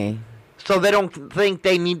and money. So they don't think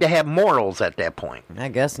they need to have morals at that point. I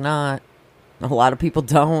guess not. A lot of people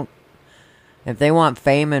don't. If they want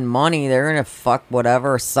fame and money, they're going to fuck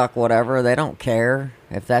whatever, suck whatever. They don't care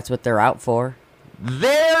if that's what they're out for.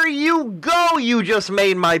 There you go. You just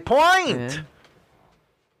made my point.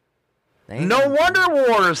 Yeah. No wonder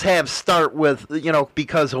wars have start with,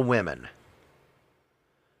 because of women.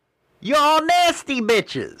 Y'all nasty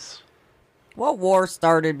bitches. What war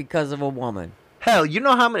started because of a woman? Hell, you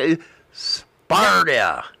know how many...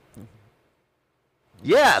 Sparta.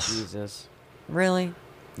 Yes. Jesus. Really?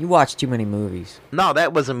 You watch too many movies. No,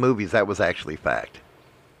 that wasn't movies. That was actually fact.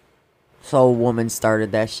 So a woman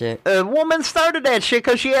started that shit? A woman started that shit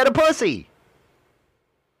because she had a pussy.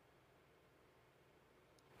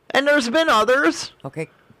 And there's been others. Okay.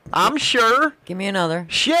 I'm sure. Give me another.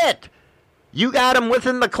 Shit. You got them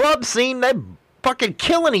within the club scene. They're fucking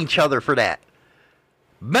killing each other for that.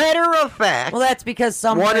 Matter of fact. Well, that's because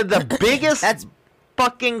one of the biggest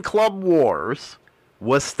fucking club wars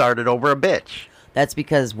was started over a bitch. That's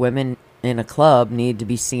because women in a club need to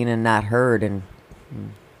be seen and not heard. And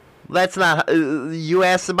that's not... you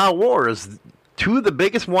asked about wars. Two of the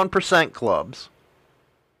biggest 1% clubs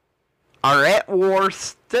are at war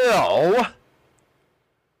still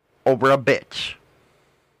over a bitch.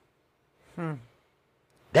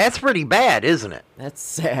 That's pretty bad, isn't it? That's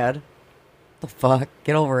sad. The fuck?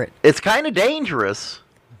 Get over it. It's kind of dangerous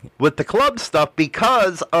with the club stuff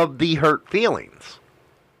because of the hurt feelings.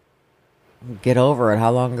 Get over it. How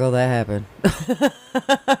long ago that happened?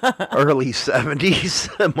 Early 70s.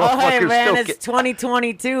 Oh, hey, man, it's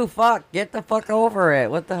 2022. Fuck. Get the fuck over it.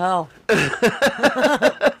 What the hell?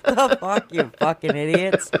 The fuck, you fucking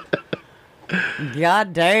idiots.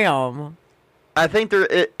 God damn. I think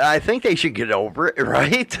they should get over it,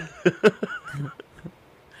 right?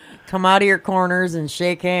 Come out of your corners and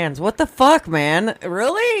shake hands. What the fuck, man?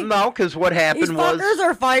 Really? No, because what happened These fuckers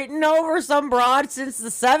are fighting over some broad since the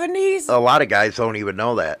 70s? A lot of guys don't even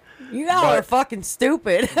know that. You all are fucking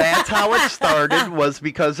stupid. That's how it started, was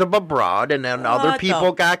because of a broad, and then other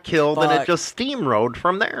people got killed, and it just steamrolled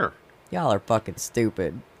from there. Y'all are fucking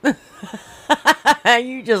stupid.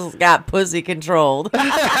 You just got pussy controlled.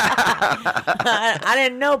 I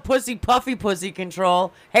didn't know pussy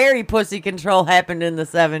control, hairy pussy control happened in the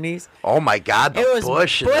 70s. Oh my God, it was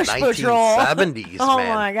Bush in the 1970s, oh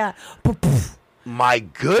man. My God. My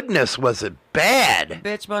goodness, was it bad?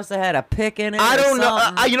 Bitch must have had a pick in it. I don't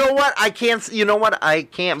know. You know what? I can't. You know what? I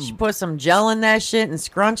can't. She put some gel in that shit and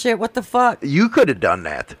scrunch it. What the fuck? You could have done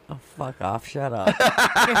that. Oh, fuck off. Shut up.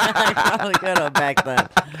 I probably could have back then.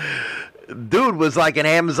 Dude was like an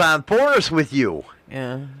Amazon forest with you.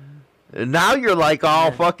 Yeah. Now you're like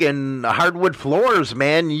all fucking hardwood floors,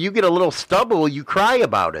 man. You get a little stubble, you cry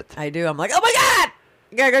about it. I do. I'm like, oh my God!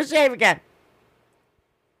 I gotta go shave again.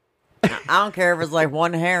 I don't care if it's like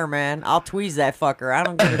one hair, man. I'll tweeze that fucker. I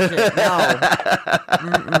don't give a shit.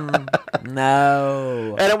 No.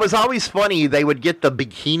 No. And it was always funny. They would get the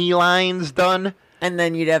bikini lines done. And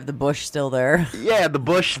then you'd have the bush still there. Yeah, the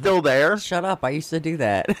bush still there. Shut up. I used to do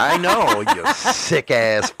that. I know, you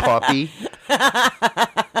sick-ass puppy.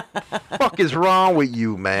 Fuck is wrong with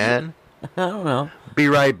you, man? I don't know. Be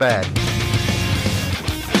right back.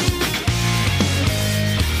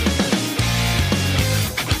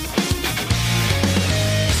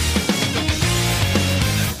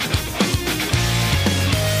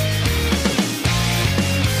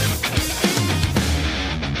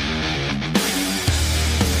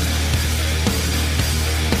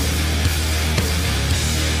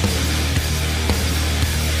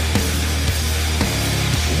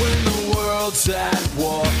 At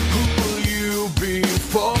war, who will you be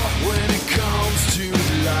for when it comes to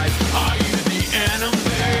life? Are you the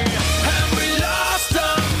enemy? Have we lost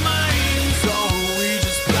our minds, or are we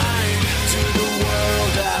just blind to the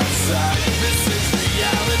world outside? This is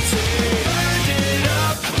reality. Burn it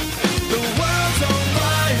up, the world's on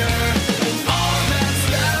fire, and all that's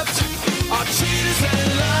left are cheaters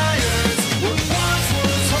and liars. What once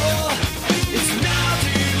was whole is now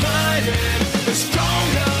divided. The strong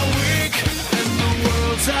are weak,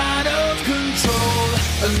 out of control.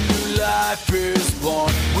 A new life is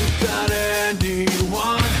born without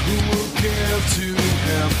anyone who will give to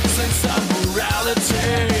him sense of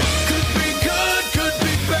morality. Could be good, could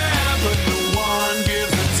be bad, but no one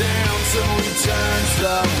gives a damn, so he turns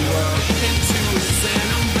the world into his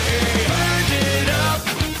enemy. Burned it up,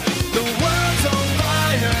 the world's on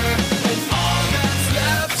fire, and all that's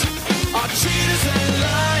left are cheaters and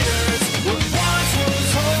liars. What once was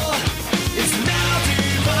whole is now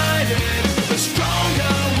divided. The strong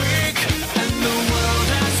are weak, and the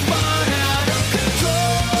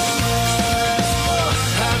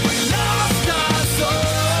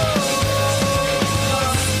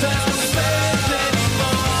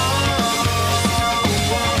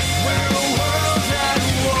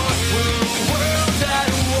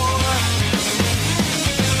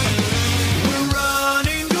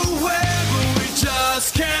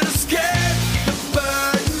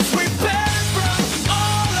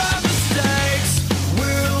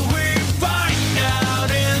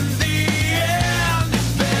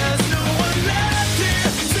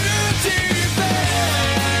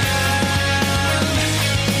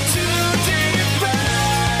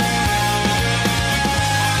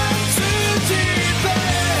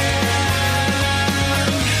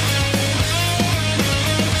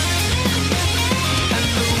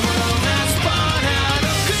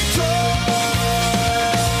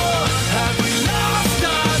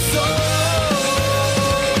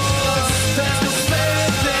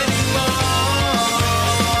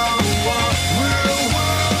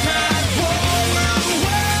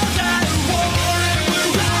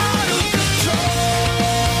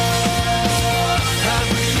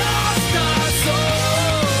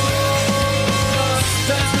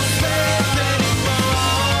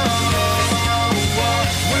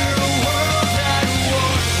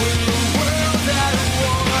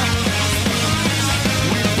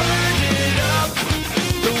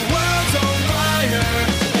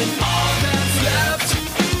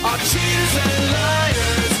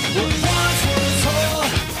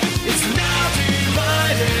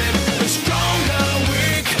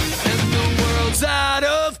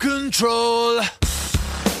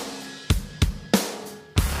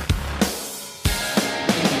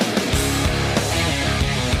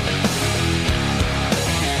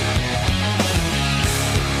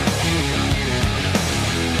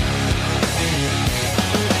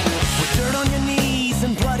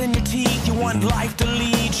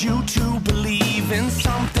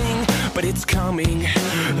numbing.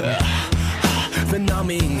 The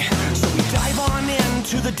numbing. So we dive on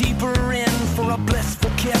into the deeper end for a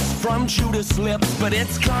blissful kiss from Judas' lips, but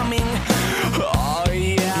it's coming. Oh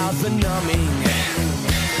yeah, the numbing.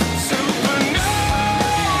 Supernova,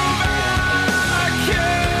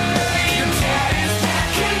 your dad is that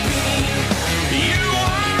can be. You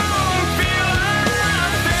won't feel a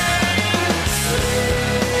thing.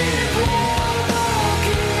 Sleepwalking,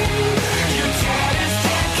 your dad is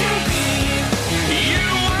that can be. You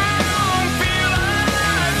won't feel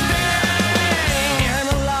a thing.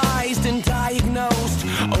 Analyzed and diagnosed,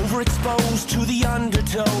 overexposed to the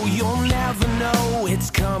undertow. You'll never know it's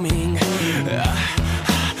coming.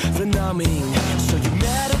 The numbing. So you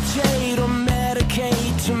meditate or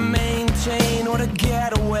medicate to maintain or to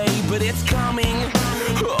get away, but it's coming.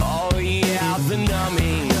 Oh yeah, the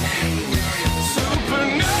numbing.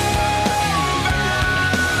 Supernova,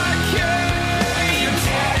 yeah, your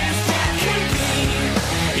dad is that can be.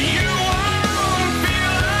 You won't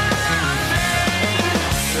feel a thing.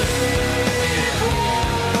 Sleepwalking,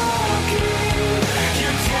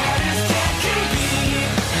 your dad is that can be.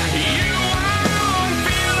 You won't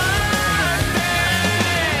feel a thing.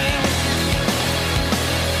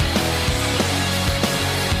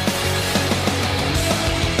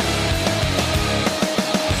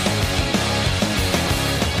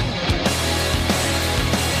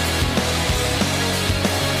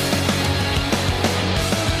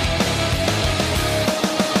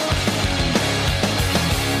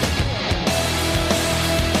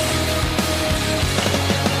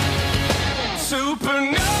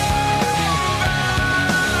 Supernova,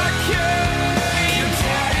 yeah, your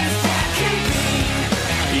dad is that can be.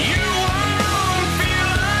 You won't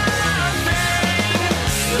feel a thing.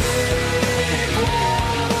 Sleepwalking,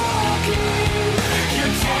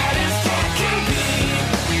 your dad is that can be.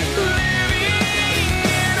 Living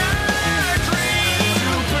in a dream.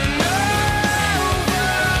 Supernova,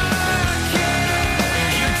 yeah,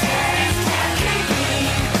 your dad is that can be.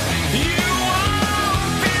 You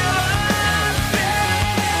won't feel a thing.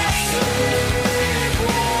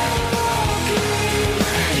 Sleepwalking,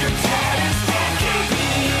 your dad is that can be.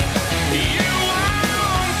 You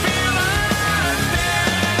won't feel a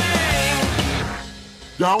thing.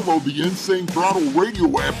 Download the Insane Throttle radio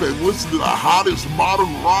app and listen to the hottest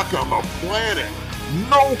modern rock on the planet.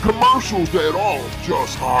 No commercials at all,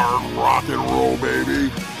 just hard rock and roll, baby.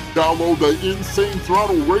 Download the Insane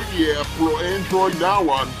Throttle radio app for Android now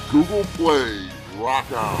on Google Play.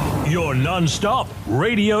 Rock on. Your non-stop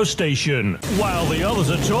radio station. While the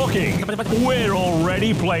others are talking, we're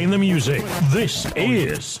already playing the music. This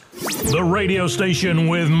is the radio station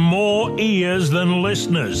with more ears than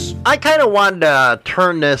listeners. I kind of wanted to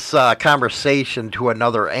turn this conversation to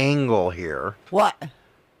another angle here. What?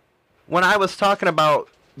 When I was talking about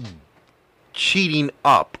cheating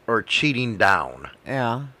up or cheating down,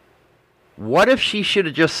 Yeah. what if she should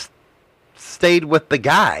have just stayed with the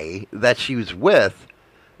guy that she was with,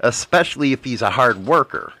 especially if he's a hard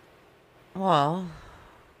worker? Well,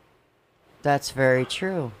 that's very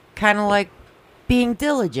true. Kind of like being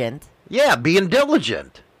diligent. Yeah, being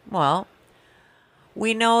diligent. Well,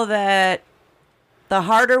 we know that the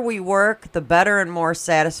harder we work, the better and more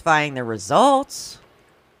satisfying the results.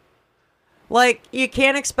 Like, you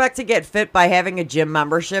can't expect to get fit by having a gym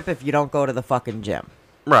membership if you don't go to the fucking gym.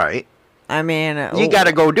 Right. I mean, you got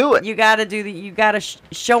to go do it. You got to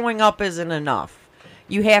showing up isn't enough.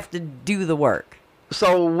 You have to do the work.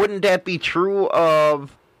 So wouldn't that be true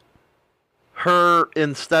of her,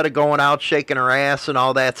 instead of going out shaking her ass and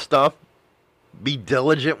all that stuff, be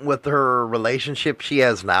diligent with her relationship she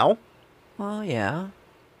has now? Well, yeah.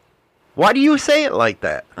 Why do you say it like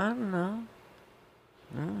that? I don't know.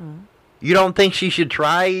 You don't think she should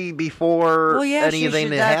try before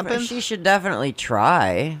anything that happens? She should definitely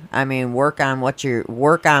try. I mean, work on what you're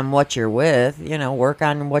with. You know, work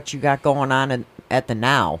on what you got going on at the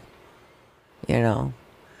now. You know,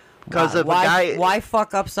 because why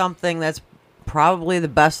fuck up something that's probably the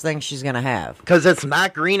best thing she's gonna have? Because it's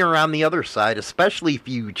not greener on the other side, especially if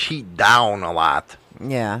you cheat down a lot.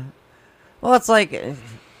 Yeah. Well, it's like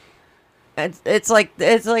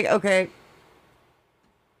okay.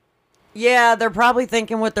 Yeah, they're probably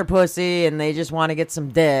thinking with their pussy and they just want to get some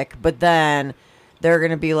dick, but then they're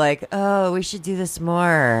going to be like, oh, we should do this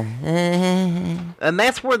more. And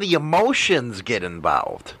that's where the emotions get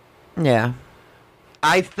involved. Yeah.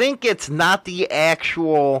 I think it's not the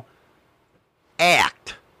actual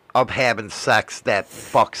act of having sex that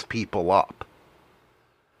fucks people up.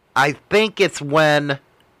 I think it's when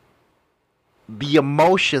the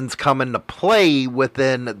emotions come into play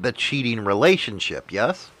within the cheating relationship,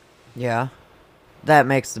 yes? Yeah. that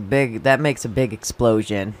makes a big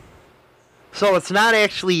explosion. So it's not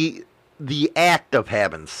actually the act of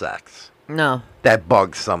having sex. No. That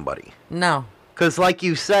bugs somebody. No. Because like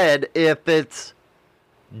you said, if it's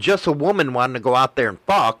just a woman wanting to go out there and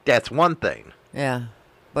fuck, that's one thing. Yeah.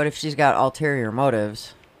 But if she's got ulterior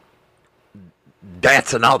motives,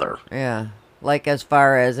 that's another. Yeah. Like as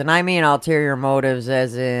far as, and I mean ulterior motives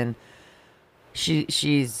as in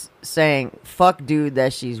she's saying fuck dude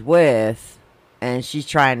that she's with and she's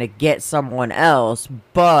trying to get someone else,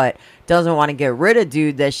 but doesn't want to get rid of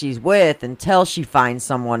dude that she's with until she finds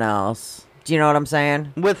someone else. Do you know what I'm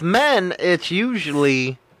saying? With men, it's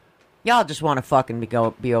usually y'all just want to fucking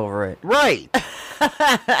be over it. Right.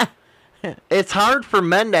 It's hard for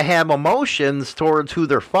men to have emotions towards who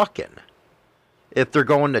they're fucking if they're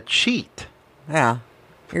going to cheat. Yeah.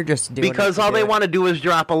 You're just doing because all they want to do is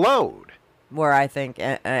drop a load. Where I think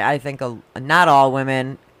not all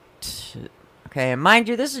women. Okay, and mind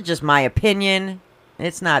you, this is just my opinion.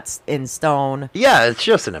 It's not in stone. Yeah, it's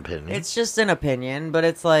just an opinion. It's just an opinion, but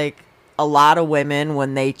it's like a lot of women,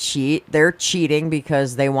 when they cheat, they're cheating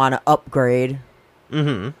because they want to upgrade.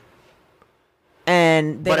 Mm-hmm.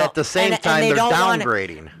 And but at the same time, they're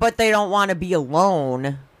downgrading. But they don't want to be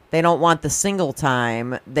alone. They don't want the single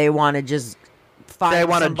time. They want to just find They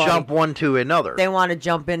want somebody. to jump one to another. They want to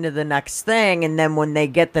jump into the next thing, and then when they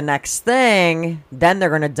get the next thing, then they're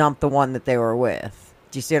going to dump the one that they were with.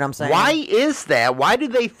 Do you see what I'm saying? Why is that? Why do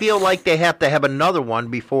they feel like they have to have another one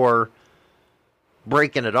before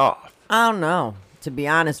breaking it off? I don't know. To be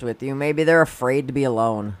honest with you, maybe they're afraid to be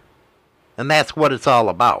alone. And that's what it's all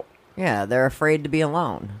about. Yeah, they're afraid to be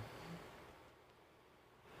alone.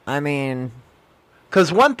 I mean,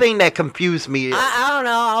 because one thing that confused me, I don't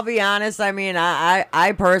know. I'll be honest. I mean,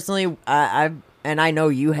 I personally, and I know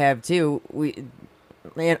you have too. We,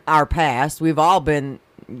 in our past, we've all been.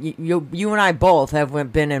 You and I both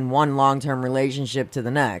have been in one long-term relationship to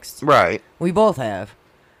the next. Right. We both have.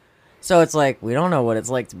 So it's like we don't know what it's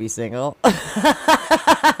like to be single.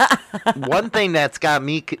 One thing that's got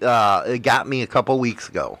me a couple weeks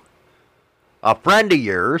ago. A friend of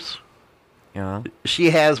yours, yeah,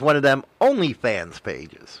 she has one of them OnlyFans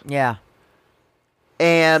pages. Yeah.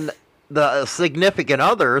 And the significant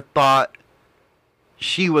other thought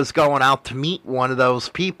she was going out to meet one of those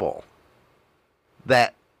people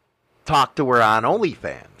that talked to her on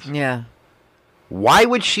OnlyFans. Yeah. Why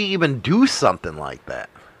would she even do something like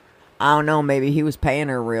that? I don't know. Maybe he was paying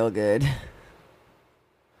her real good.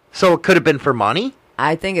 So it could have been for money?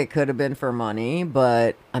 I think it could have been for money,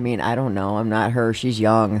 but, I mean, I don't know. I'm not her. She's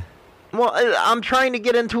young. Well, I'm trying to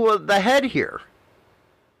get into the head here.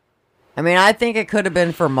 I mean, I think it could have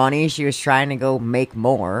been for money. She was trying to go make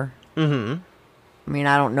more. Mm-hmm. I mean,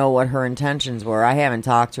 I don't know what her intentions were. I haven't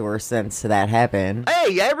talked to her since that happened.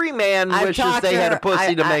 Hey, every man wishes they had a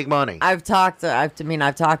pussy to make money. I've talked to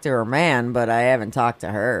her man, but I haven't talked to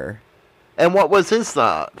her. And what was his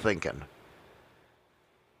thinking?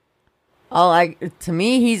 Oh, to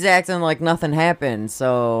me, he's acting like nothing happened,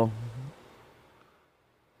 so...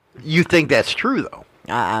 You think that's true, though?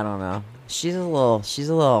 I don't know. She's a little... She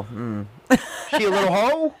a little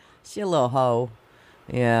hoe? She a little hoe.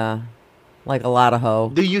 Yeah. Like a lot of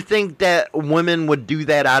hoe. Do you think that women would do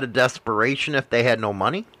that out of desperation if they had no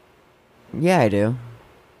money? Yeah, I do.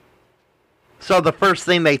 So the first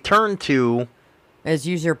thing they turn to... is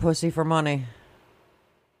use your pussy for money.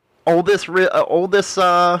 Oldest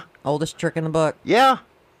trick in the book. Yeah.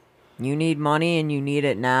 You need money and you need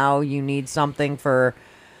it now. You need something for,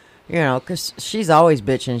 because she's always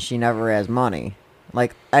bitching she never has money.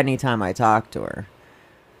 Like, anytime I talk to her.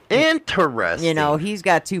 Interesting. He's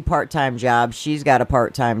got 2 part-time jobs. She's got a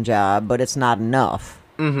part-time job, but it's not enough.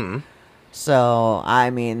 Mm-hmm. So,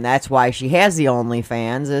 I mean, that's why she has the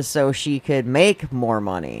OnlyFans, is so she could make more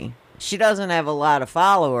money. She doesn't have a lot of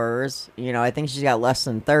followers. I think she's got less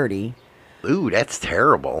than 30. Ooh, that's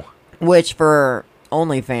terrible. Which for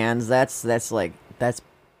OnlyFans, that's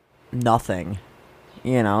nothing.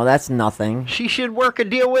 That's nothing. She should work a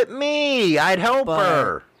deal with me. I'd help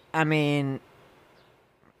her. I mean...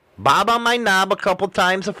 bob on my knob a couple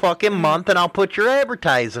times a fucking month and I'll put your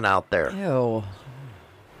advertising out there. Ew.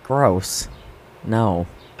 Gross. No.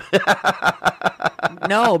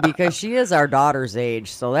 No, because she is our daughter's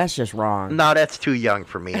age, so that's just wrong. No, that's too young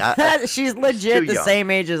for me. She's legit the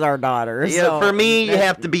same age as our daughter. Yeah, so for me, you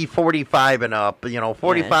have to be 45 and up.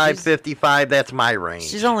 45, 55, that's my range.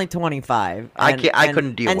 She's only 25. I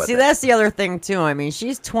couldn't deal with it. And see, that's the other thing, too. I mean,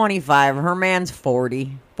 she's 25. Her man's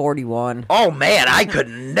 40, 41. Oh, man, I could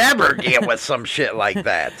never deal with some shit like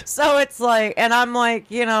that. So it's like, and I'm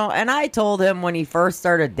like, and I told him when he first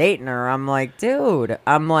started dating her, I'm like, dude,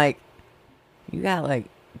 You got, like,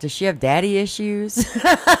 does she have daddy issues?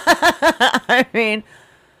 I mean,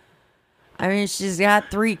 she's got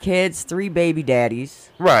 3 kids, 3 baby daddies.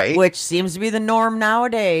 Right. Which seems to be the norm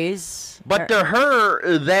nowadays. But to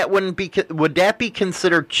her, that wouldn't be. Would that be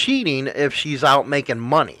considered cheating if she's out making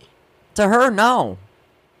money? To her, no.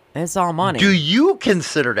 It's all money. Do you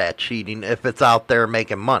consider that cheating if it's out there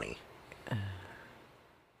making money?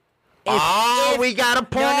 We gotta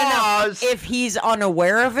pause. No. If he's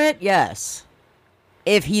unaware of it, yes.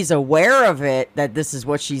 If he's aware of it, that this is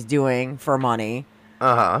what she's doing for money,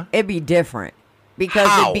 it'd be different.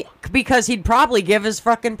 Because he'd probably give his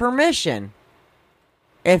fucking permission.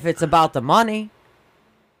 If it's about the money.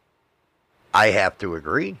 I have to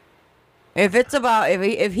agree. If it's about,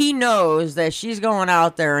 if he knows that she's going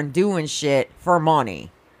out there and doing shit for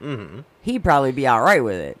money, he'd probably be all right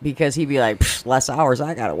with it. Because he'd be like, less hours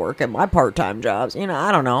I gotta work at my part-time jobs. You know,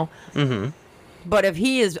 I don't know. But if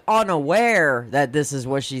he is unaware that this is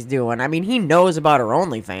what she's doing, I mean, he knows about her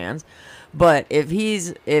OnlyFans. But if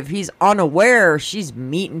he's unaware she's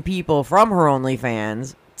meeting people from her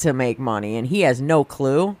OnlyFans to make money and he has no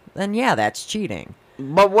clue, then yeah, that's cheating.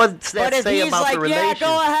 But what's that say about the relationship? Yeah,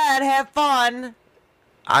 go ahead, have fun.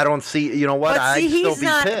 I don't see, you know what, I'd still be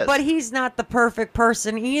pissed. But he's not the perfect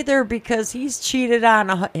person either because he's cheated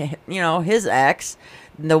on, his ex,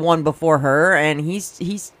 the one before her, and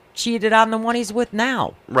he's cheated on the one he's with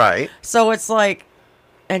now. Right. So it's like,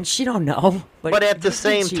 and she don't know. But at the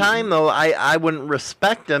same time, though, I wouldn't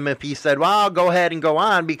respect him if he said, well, I'll go ahead and go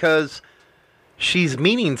on because she's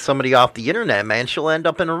meeting somebody off the internet, man. She'll end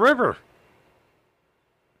up in a river.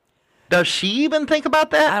 Does she even think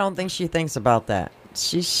about that? I don't think she thinks about that.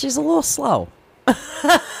 She's a little slow.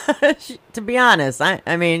 To be honest,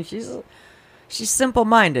 I mean, she's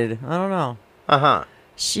simple-minded. I don't know.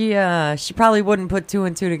 She probably wouldn't put 2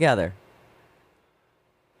 and 2 together.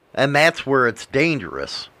 And that's where it's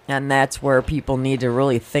dangerous. And that's where people need to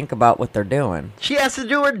really think about what they're doing. She has to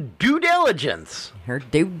do her due diligence. Her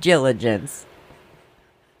due diligence.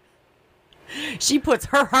 She puts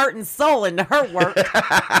her heart and soul into her work.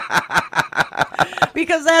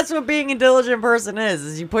 Because that's what being a diligent person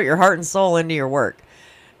is you put your heart and soul into your work.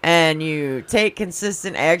 And you take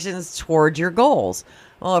consistent actions towards your goals.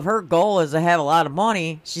 Well, if her goal is to have a lot of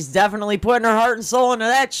money, she's definitely putting her heart and soul into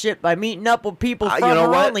that shit by meeting up with people from her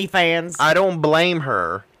OnlyFans. I don't blame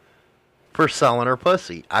her for selling her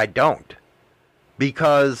pussy. I don't.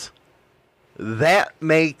 Because that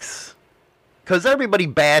makes... Because everybody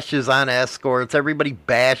bashes on escorts. Everybody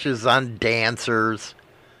bashes on dancers.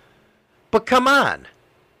 But come on.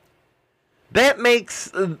 That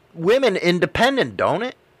makes women independent, don't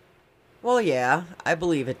it? Well, yeah. I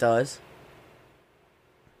believe it does.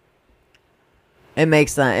 It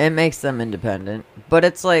makes them independent. But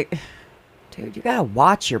it's like, dude, you gotta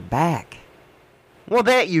watch your back. Well,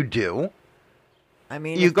 that you do. I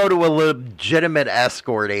mean, you go to a legitimate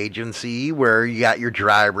escort agency where you got your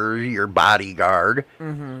driver, your bodyguard.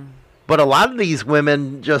 Mm-hmm. But a lot of these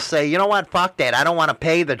women just say, you know what, fuck that. I don't want to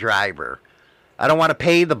pay the driver. I don't want to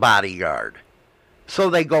pay the bodyguard. So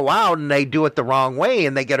they go out and they do it the wrong way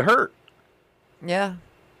and they get hurt. Yeah.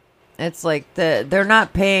 It's like they're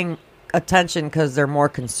not paying attention because they're more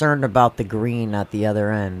concerned about the green at the other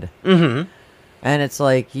end. Mm-hmm. And it's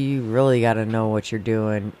like, you really got to know what you're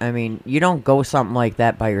doing. I mean, you don't go something like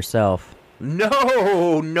that by yourself.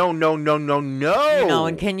 No. You know,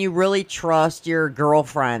 and can you really trust your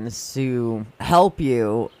girlfriends to help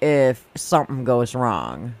you if something goes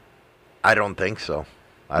wrong? I don't think so.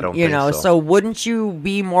 So wouldn't you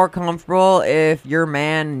be more comfortable if your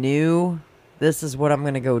man knew this is what I'm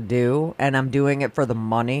going to go do and I'm doing it for the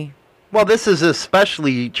money? Well, this is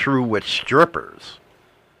especially true with strippers.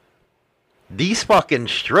 These fucking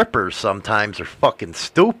strippers sometimes are fucking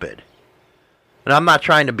stupid. And I'm not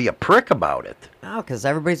trying to be a prick about it. No, because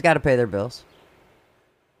everybody's got to pay their bills.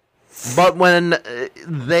 But when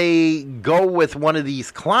they go with one of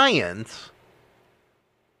these clients,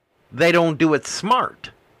 they don't do it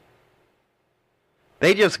smart.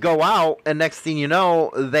 They just go out, and next thing you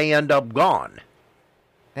know, they end up gone.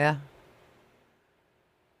 Yeah.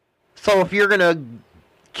 So if you're going to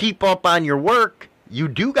keep up on your work, you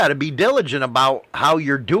do got to be diligent about how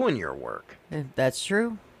you're doing your work. That's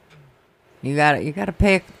true. You got to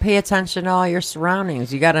pay attention to all your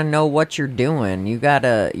surroundings. You got to know what you're doing. You got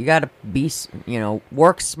to be,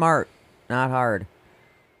 work smart, not hard.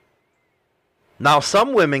 Now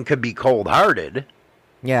some women could be cold-hearted.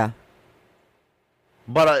 Yeah.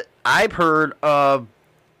 But I've heard of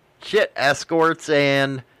escorts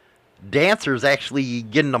and dancers actually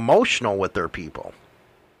getting emotional with their people.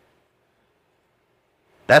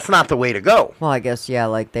 That's not the way to go. Well, I guess, yeah,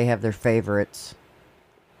 like they have their favorites.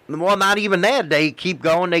 Well, not even that. They keep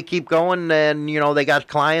going, and, you know, they got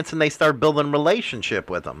clients and they start building relationship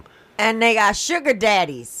with them. And they got sugar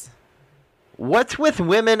daddies. What's with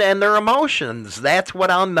women and their emotions? That's what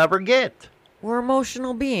I'll never get. We're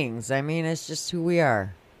emotional beings. I mean, it's just who we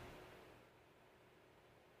are.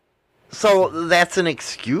 So that's an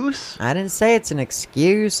excuse? I didn't say it's an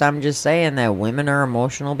excuse. I'm just saying that women are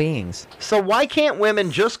emotional beings. So why can't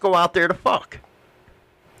women just go out there to fuck?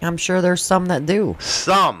 I'm sure there's some that do.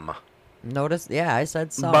 Some. Notice? Yeah, I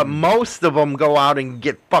said some. But most of them go out and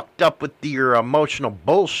get fucked up with your emotional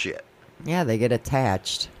bullshit. Yeah, they get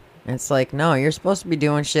attached. It's like, no, you're supposed to be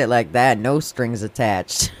doing shit like that. No strings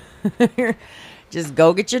attached. Just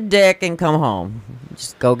go get your dick and come home.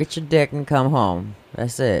 Just go get your dick and come home.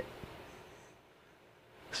 That's it.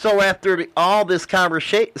 So after all this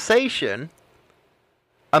conversation,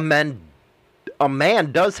 a man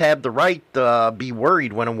does have the right to be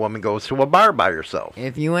worried when a woman goes to a bar by herself.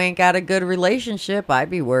 If you ain't got a good relationship, I'd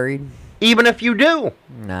be worried. Even if you do?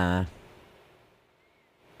 Nah.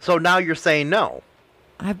 So now you're saying no?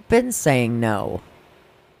 I've been saying no.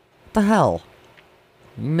 What the hell?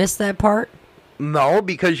 You missed that part? No,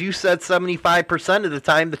 because you said 75% of the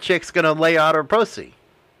time the chick's gonna lay out her pussy.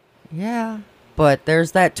 Yeah. But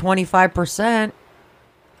there's that 25%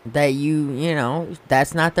 that you know,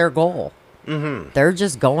 that's not their goal. Mm-hmm. They're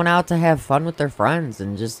just going out to have fun with their friends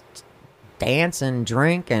and just dance and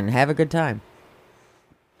drink and have a good time.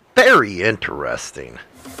 Very interesting.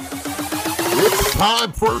 It's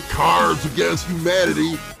time for Cards Against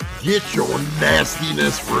Humanity. Get your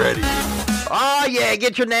nastiness ready. Oh, yeah,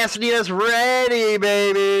 get your nastiness ready,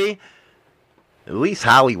 baby. At least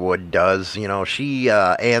Hollywood does. You know, she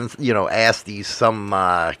asks these some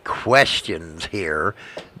questions here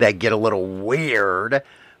that get a little weird.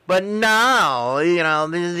 But no, you know,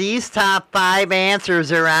 these top 5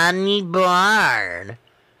 answers are on the board.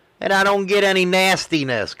 And I don't get any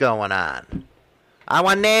nastiness going on. I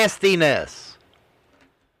want nastiness.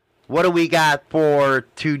 What do we got for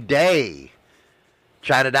today?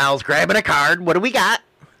 China Doll's grabbing a card. What do we got?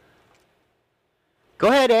 Go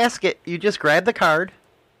ahead, ask it. You just grab the card.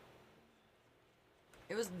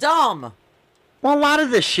 It was dumb. Well, a lot of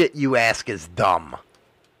the shit you ask is dumb.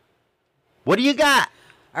 What do you got?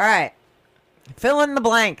 All right. Fill in the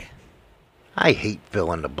blank. I hate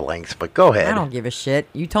fill in the blanks, but go ahead. I don't give a shit.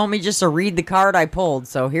 You told me just to read the card I pulled,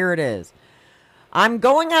 so here it is. I'm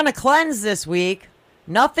going on a cleanse this week.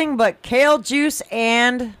 Nothing but kale juice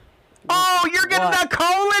and... Oh, you're getting a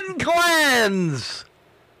colon cleanse!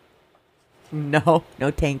 No,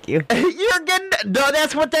 thank you. You're getting... No,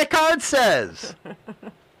 that's what that card says.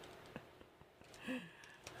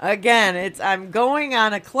 Again, I'm going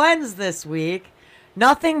on a cleanse this week.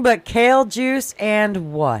 Nothing but kale juice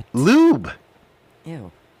and what? Lube.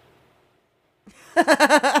 Ew.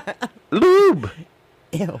 Lube.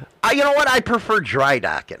 Ew. You know what? I prefer dry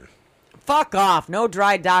docking. Fuck off. No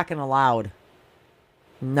dry docking allowed.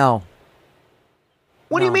 No.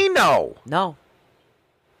 What do you mean no? No.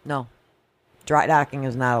 Dry docking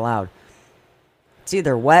is not allowed. It's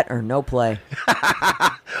either wet or no play.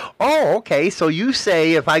 Oh, okay. So you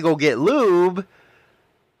say if I go get lube,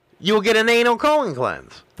 you'll get an anal colon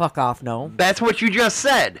cleanse. Fuck off, no. That's what you just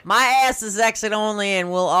said. My ass is exit only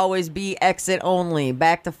and will always be exit only.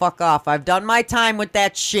 Back to fuck off. I've done my time with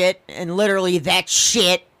that shit, and literally that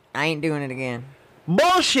shit. I ain't doing it again.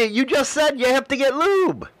 Bullshit. You just said you have to get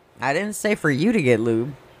lube. I didn't say for you to get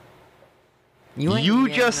lube. You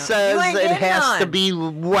just said it has to be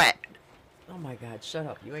wet. Oh my God, shut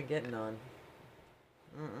up. You ain't getting none.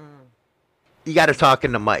 You got to talk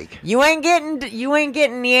in the mic. You ain't getting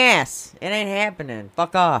the ass. It ain't happening.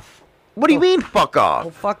 Fuck off. What do you mean, fuck off?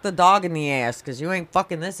 Well, fuck the dog in the ass, because you ain't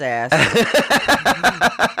fucking this ass.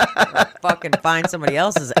 Fucking find somebody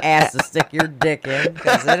else's ass to stick your dick in,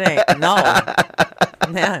 because it ain't. No,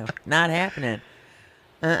 not happening.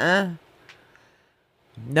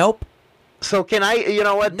 Nope. So can I, you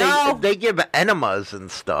know what? No. They give enemas and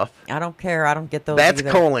stuff. I don't care. I don't get those That's either.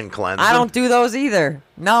 colon cleansing. I don't do those either.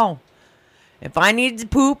 No. If I need to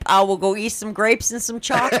poop, I will go eat some grapes and some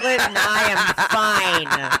chocolate, and I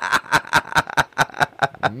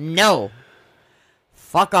am fine. No.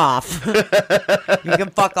 Fuck off. You can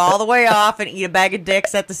fuck all the way off and eat a bag of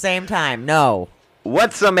dicks at the same time. No.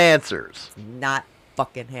 What's some answers? Not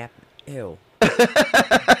fucking happening. Ew.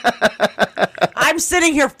 I'm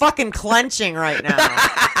sitting here fucking clenching right now.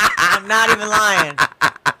 I'm not even lying.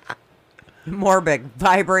 Morbid,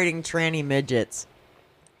 vibrating tranny midgets.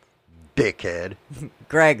 Dickhead.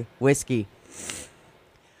 Greg, whiskey.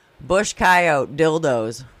 Bush Coyote,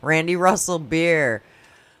 dildos. Randy Russell, beer.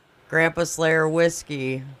 Grandpa Slayer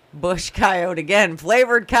whiskey, Bush Coyote again,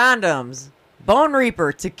 flavored condoms, Bone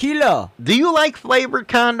Reaper tequila. Do you like flavored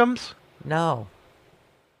condoms? No.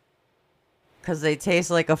 Because they taste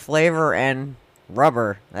like a flavor and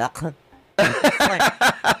rubber. It's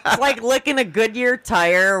like licking a Goodyear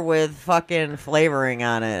tire with fucking flavoring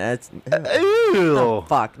on it. It's Ew. Oh,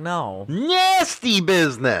 fuck, no. Nasty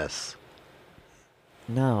business.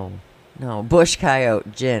 No. Bush Coyote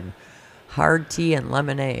gin, hard tea and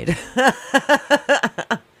lemonade.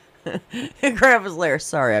 Grandpa's Lair.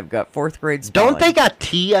 Sorry, I've got 4th grade spelling. Don't they got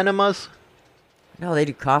tea enemas? No, they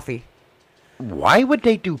do coffee. Why would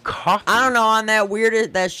they do coffee? I don't know. On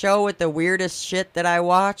that show with the weirdest shit that I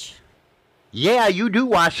watch. Yeah, you do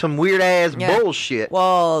watch some weird ass bullshit.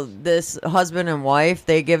 Well, this husband and wife,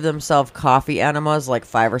 they give themselves coffee enemas like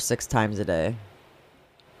 5 or 6 times a day.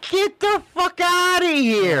 Get the fuck out of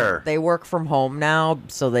here. They work from home now,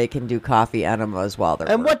 so they can do coffee enemas while they're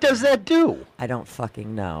And working. what does that do? I don't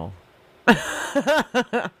fucking know.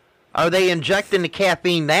 Are they injecting the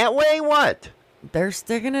caffeine that way? What? They're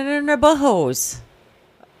sticking it in their buttholes.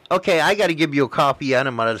 Okay, I got to give you a coffee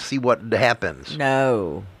enema to see what happens.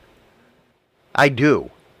 No. I do.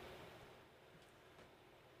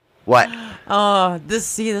 What? Oh,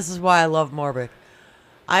 this is why I love Morbic.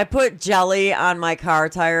 I put jelly on my car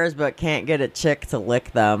tires, but can't get a chick to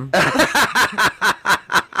lick them.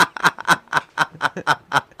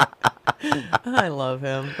 I love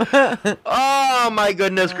him. Oh, my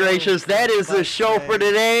goodness gracious. That is the show for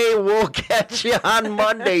today. We'll catch you on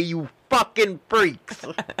Monday, you fucking freaks.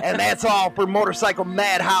 And that's all for Motorcycle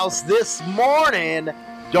Madhouse this morning.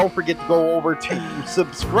 Don't forget to go over to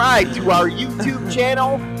subscribe to our YouTube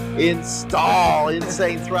channel, install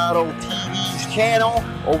Insane Throttle TV's channel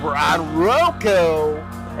over on Roku,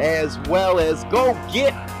 as well as go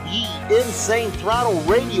get the Insane Throttle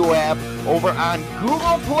radio app over on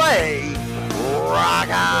Google Play. Rock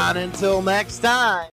on until next time.